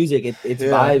 Music's music. It's Yeah.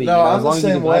 vibey, No, as I'm the long as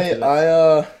you same can vibe way. to it.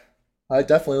 I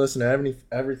definitely listen to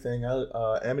everything.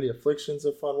 Amity Affliction's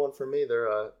a fun one for me. They're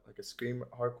like a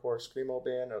hardcore screamo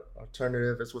band.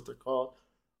 Alternative is what they're called.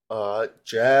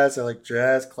 Jazz. I like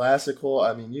jazz, classical.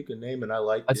 I mean, you can name it. I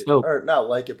like That's it, dope. or not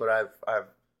like it, but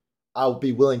I'll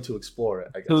be willing to explore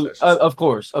it. I guess So, I should say.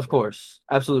 of course,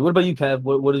 absolutely. What about you, Kev?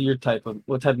 What are your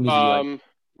what type of music you like?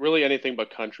 Really anything but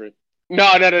country.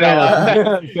 No, no, no, Fair no.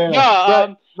 enough. Fair No, enough.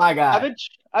 But my I've guy. been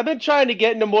I've been trying to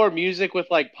get into more music with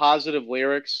like positive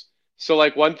lyrics. So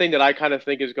like one thing that I kind of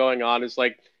think is going on is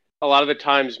like a lot of the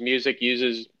times music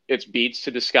uses its beats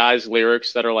to disguise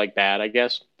lyrics that are like bad, I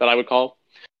guess, that I would call.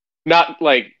 Not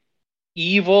like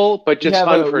evil, but just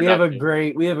unproductive.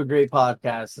 We have a great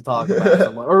podcast to talk about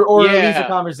someone, or at least a Yeah.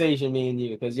 conversation, me and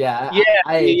you, because Yeah,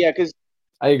 yeah, because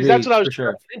I that's agree what I was for trying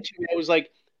sure. to get into. It was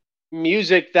like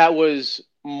music that was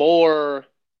more,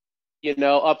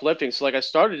 uplifting. So like I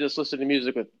started just listening to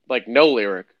music with like no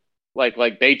lyric,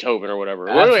 like Beethoven or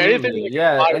whatever. Literally anything Absolutely, like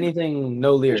yeah. a modern Anything,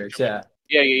 no lyrics, instrument. yeah.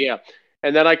 Yeah, yeah, yeah.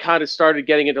 And then I kind of started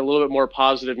getting into a little bit more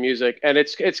positive music, and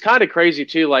it's kind of crazy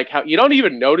too, like how you don't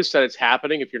even notice that it's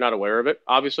happening if you're not aware of it,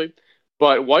 obviously.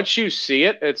 But once you see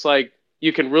it, it's like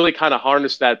you can really kind of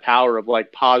harness that power of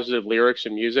like positive lyrics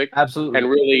and music, and Absolutely.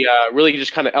 really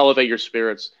just kind of elevate your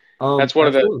spirits. That's one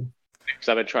of the Absolutely. things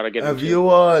I've been trying to get Have into. you,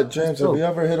 That's James? Have you dope.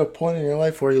 ever hit a point in your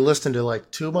life where you listened to like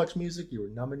too much music? You were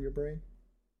numbing your brain.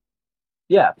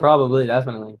 Yeah, probably,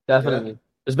 definitely, Yeah. definitely.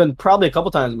 There's been probably a couple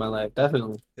times in my life,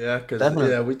 definitely, Yeah, because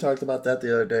definitely. we talked about that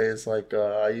the other day. It's like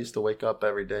I used to wake up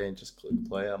every day and just click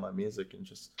play on my music and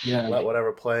just Yeah, let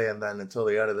whatever play, and then until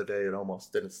the end of the day, it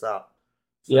almost didn't stop.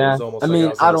 So it yeah. was I almost like I mean,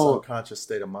 was I in this don't. unconscious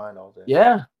state of mind all day.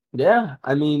 Yeah, yeah.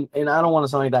 I mean, and I don't want to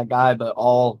sound like that guy, but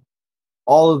all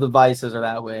of the vices are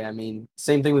that way. I mean,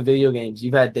 same thing with video games.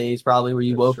 You've had days probably where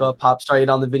you That's woke true. up, hop straight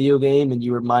on the video game, and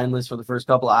you were mindless for the first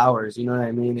couple of hours. You know what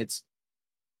I mean? It's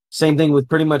same thing with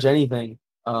pretty much anything.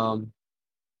 Um,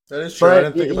 That is true. I but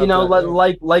didn't think you about know, that.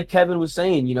 Yeah, like Kevin was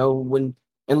saying, you know, when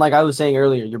and like I was saying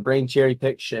earlier, your brain cherry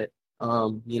picks shit.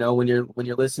 You know, when you're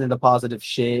listening to positive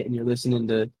shit and you're listening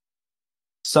to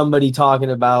somebody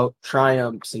talking about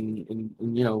triumphs and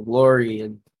you know glory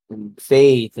and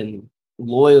faith and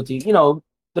loyalty, you know,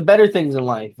 the better things in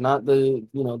life, not the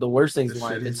you know the worst things the in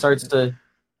life. It shitty. starts to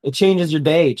it changes your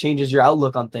day, it changes your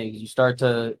outlook on things. You start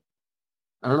to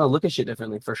I don't know, look at shit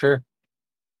differently for sure.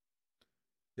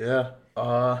 Yeah.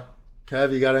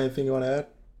 Kev, you got anything you want to add?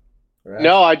 Or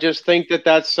No, Ash? I just think that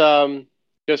that's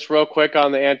just real quick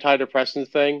on the antidepressant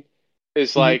thing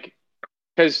is Hmm. like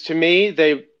because to me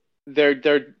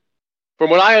they're from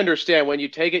what I understand when you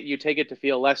take it to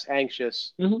feel less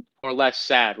anxious Hmm. or less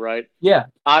sad, right? Yeah,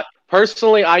 I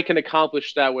personally I can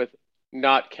accomplish that with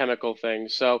not chemical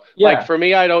things. So like yeah, for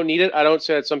me I don't need it. I don't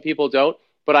say that some people don't,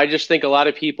 but I just think a lot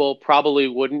of people probably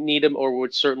wouldn't need them or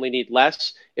would certainly need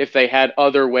less if they had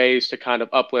other ways to kind of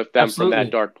uplift them from that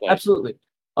absolutely, dark place. absolutely.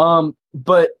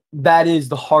 But that is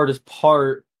the hardest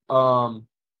part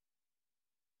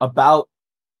about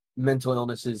mental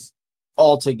illnesses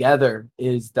altogether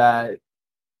is that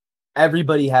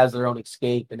everybody has their own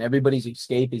escape and everybody's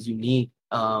escape is unique.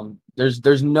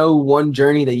 There's no one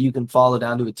journey that you can follow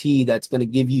down to a T that's going to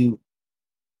give you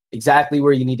exactly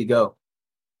where you need to go.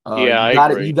 Yeah, I You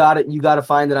agree. got it, you got to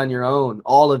find it on your own.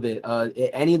 All of it.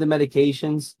 Any of the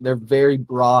medications, they're very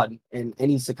broad, and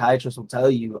any psychiatrist will tell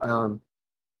you,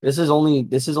 this is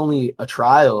only a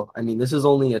trial. I mean, this is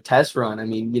only a test run. I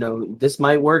mean, you know, this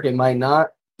might work, it might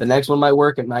not. The next one might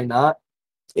work, it might not.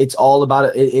 It's all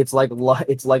about it. It's like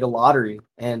it's like a lottery,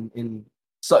 and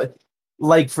so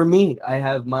like for me, I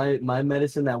have my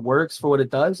medicine that works for what it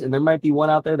does, and there might be one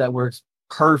out there that works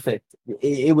perfect.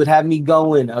 It would have me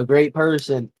going, a great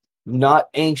person, not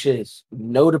anxious,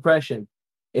 no depression.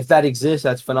 If that exists,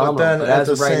 that's But phenomenal. then But at as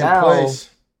the of right same now, place,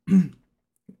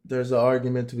 there's an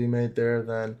argument to be made there.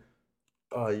 Then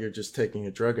you're just taking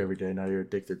a drug every day. Now you're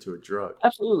addicted to a drug.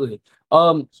 absolutely.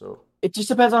 Um, So it just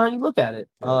depends on how you look at it.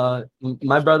 yeah,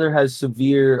 My brother has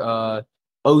severe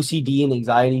OCD and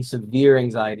anxiety, severe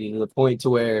anxiety to the point to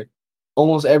where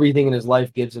almost everything in his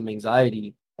life gives him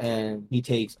anxiety, and he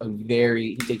takes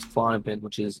Klonopin,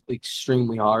 which is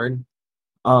extremely hard.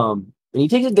 And he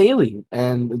takes it daily.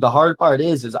 And the hard part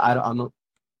is I don't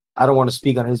want to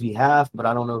speak on his behalf, but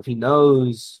I don't know if he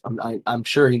knows. I'm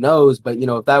sure he knows, but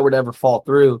if that were to ever fall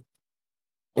through,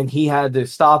 and he had to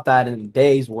stop that in a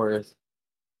day's worth,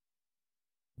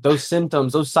 those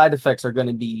symptoms, those side effects are going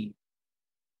to be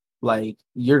like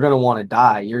you're going to want to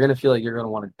die. You're going to feel like you're going to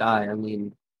want to die. I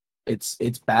mean, it's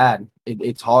bad.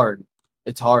 It's hard.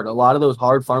 It's hard. A lot of those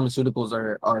hard pharmaceuticals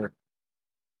are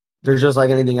they're just like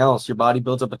anything else. Your body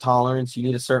builds up a tolerance. You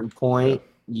need a certain Yeah. point.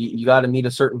 You got to meet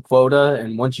a certain quota,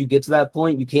 and once you get to that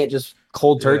point, you can't just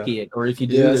cold Yeah. turkey it. Or if you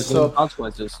do, Yeah. there's going to be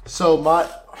consequences. So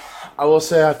I will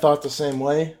say I thought the same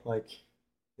way. Like,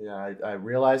 yeah, I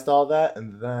realized all that,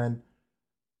 and then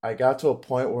I got to a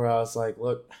point where I was like,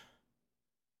 look,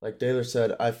 like Taylor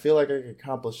said, I feel like I can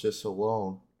accomplish this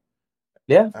alone.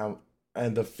 Yeah, Um,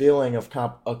 and the feeling of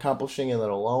accomplishing it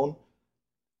alone,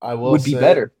 I will would be say,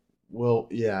 better.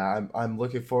 yeah, I'm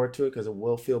looking forward to it because it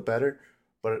will feel better.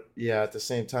 But yeah, at the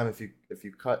same time, if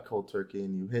you cut cold turkey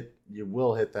and you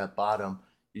will hit that bottom.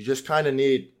 You just kind of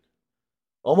need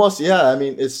almost, yeah. I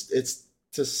mean, it's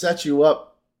to set you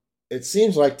up. It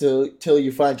seems like till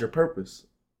you find your purpose,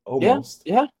 Yeah, almost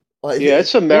yeah, like Yeah,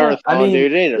 it's a yeah. I marathon, mean,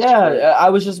 dude. It ain't a sprint. yeah. I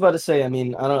was just about to say. I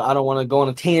mean, I don't want to go on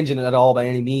a tangent at all by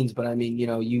any means, but I mean,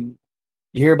 you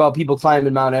hear about people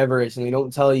climbing Mount Everest and they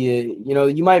don't tell you,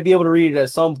 you might be able to read it at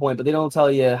some point, but they don't tell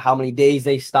you how many days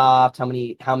they stopped, how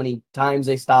many times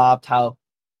they stopped, how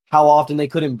often they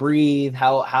couldn't breathe,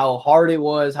 how hard it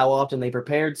was, how often they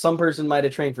prepared. Some person might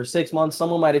have trained for 6 months,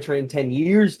 someone might have trained 10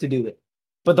 years to do it.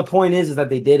 But the point is that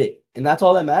they did it. And that's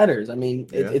all that matters. I mean,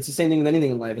 yeah, it's the same thing with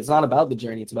anything in life. It's not about the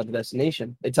journey, it's about the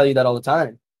destination. They tell you that all the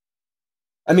time.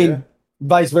 I yeah. mean,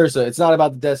 vice versa. It's not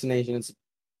about the destination. It's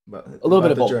a little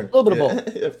bit About of the both. journey. A little bit of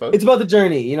both. Yeah, yeah, It's folks. about the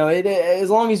journey. As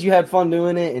long as you had fun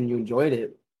doing it and you enjoyed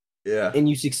it Yeah. and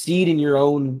you succeed in your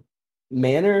own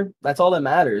manner, that's all that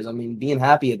matters. I mean, being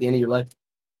happy at the end of your life.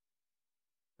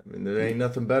 I mean, there ain't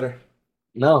nothing better.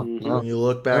 No, Hmm. When no, you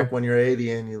look back no. when you're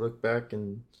 80 and you look back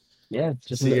and Yeah,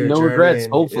 just see your no journey regrets.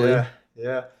 and Hopefully, yeah,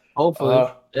 yeah. hopefully.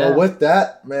 Well, Yeah. with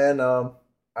that, man,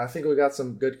 I think we got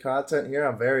some good content here.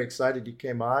 I'm very excited you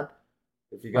came on.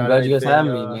 If you I'm got glad you guys anything,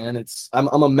 have me, man.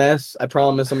 I'm a mess. I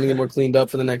promise I'm gonna get more cleaned up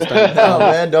for the next time. I no, promise.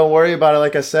 man, don't worry about it.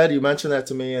 Like I said, you mentioned that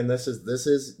to me, and this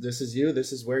is you.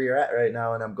 This is where you're at right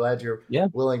now, and I'm glad you're Yeah,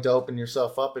 willing to open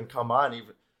yourself up and come on.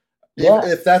 Even yeah,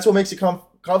 if that's what makes you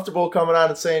comfortable coming on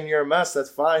and saying you're a mess, that's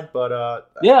fine. But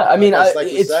yeah. I mean, like we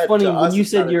it's said, funny to when us, you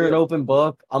it's not said a you're an deal. open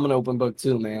book. I'm an open book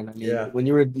too, man. I mean, Yeah, when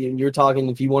you were talking,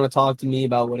 if you want to talk to me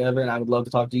about whatever, and I would love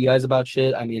to talk to you guys about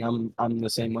shit. I mean, I'm the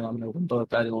same way. I'm an open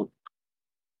book. I don't.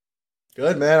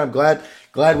 good man. I'm glad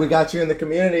we got you in the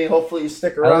community. Hopefully, you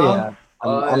stick Hell around. yeah.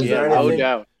 I'm Is Yeah, there no I'm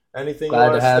doubt. anything you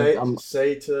glad want to to have.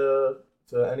 say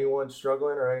to anyone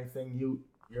struggling or anything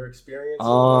you're experiencing?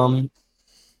 Um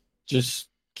just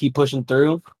keep pushing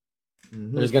through.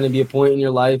 Hmm. There's going to be a point in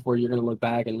your life where you're going to look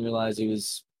back and realize it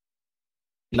was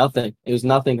nothing. It was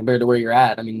nothing compared to where you're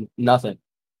at. I mean, nothing.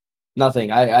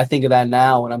 Nothing. I think of that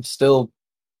now and I'm still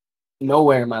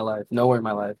nowhere in my life. Nowhere in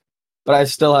my life. But I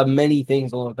still have many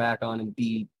things to look back on and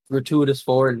be gratuitous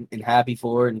for and happy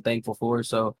for and thankful for.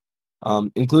 So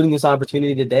including this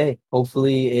opportunity today.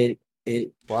 Hopefully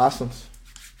it Blossoms.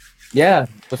 yeah,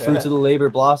 the fruits Yeah. of the labor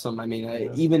blossom. I mean,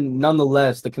 Yeah. even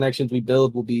nonetheless, the connections we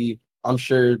build will be, I'm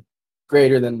sure,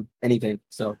 greater than anything.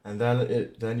 So, And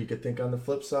then you could think on the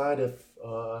flip side if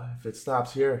it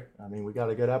stops here. I mean, we got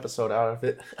a good episode out of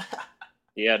it.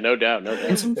 Yeah, no doubt, no and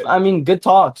doubt. some, I mean, good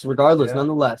talks, regardless. Yeah.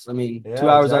 Nonetheless, I mean, Yeah, 2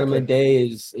 hours out of exactly. midday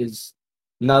is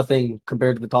nothing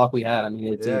compared to the talk we had. I mean,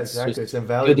 Yeah, it's exactly. just It's good to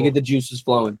get invaluable. the juices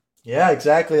flowing. Yeah,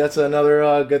 exactly. That's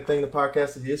another good thing the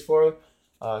podcast is used for.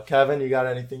 Kevin, you got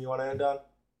anything you want to end on?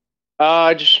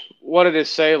 I just wanted to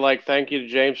say, like, thank you to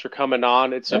James for coming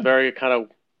on. It's a Yeah, very kind of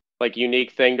like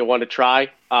unique thing to want to try.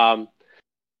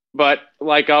 But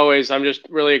like always, I'm just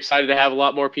really excited to have a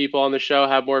lot more people on the show,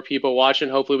 have more people watching.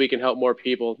 Hopefully, we can help more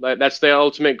people. That's the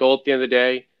ultimate goal at the end of the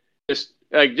day.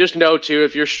 Just know too,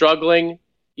 if you're struggling,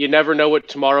 you never know what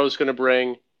tomorrow's going to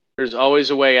bring. There's always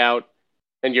a way out,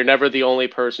 and you're never the only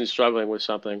person struggling with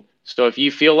something. So if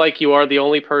you feel like you are the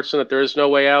only person that there is no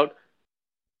way out,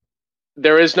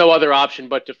 there is no other option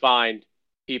but to find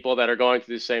people that are going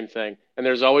through the same thing. And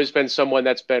there's always been someone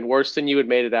that's been worse than you and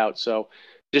made it out. So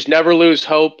just never lose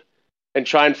hope and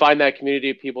try and find that community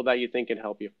of people that you think can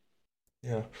help you.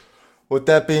 Yeah. With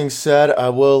that being said, I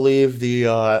will leave the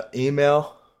our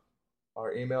email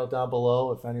down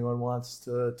below if anyone wants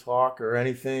to talk or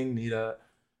anything. Need a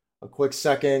quick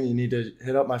second. You need to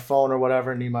hit up my phone or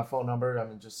whatever. Need my phone number. I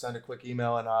mean, just send a quick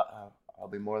email and I'll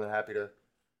be more than happy to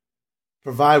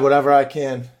provide whatever I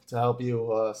can to help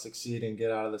you succeed and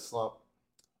get out of the slump.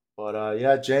 But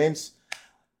yeah, James,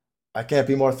 I can't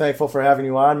be more thankful for having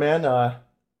you on, man.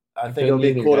 I think it'll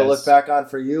be cool to look back on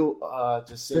for you,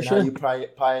 just seeing how you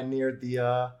pioneered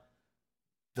the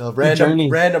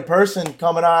random person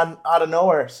coming on out of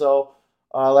nowhere. So,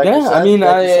 like you said, I mean,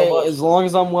 thank you so much. as long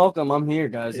as I'm welcome, I'm here,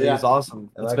 guys. It was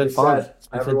awesome. It's been fun. It's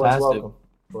been everyone's fantastic. welcome.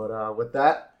 But with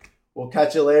that, we'll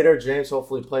catch you later, James.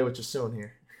 Hopefully, play with you soon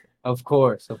here. Of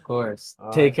course.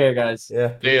 Take care, guys. Yeah.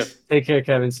 Peace. Take care,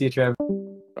 Kevin. See you, Trevor.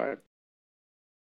 All right.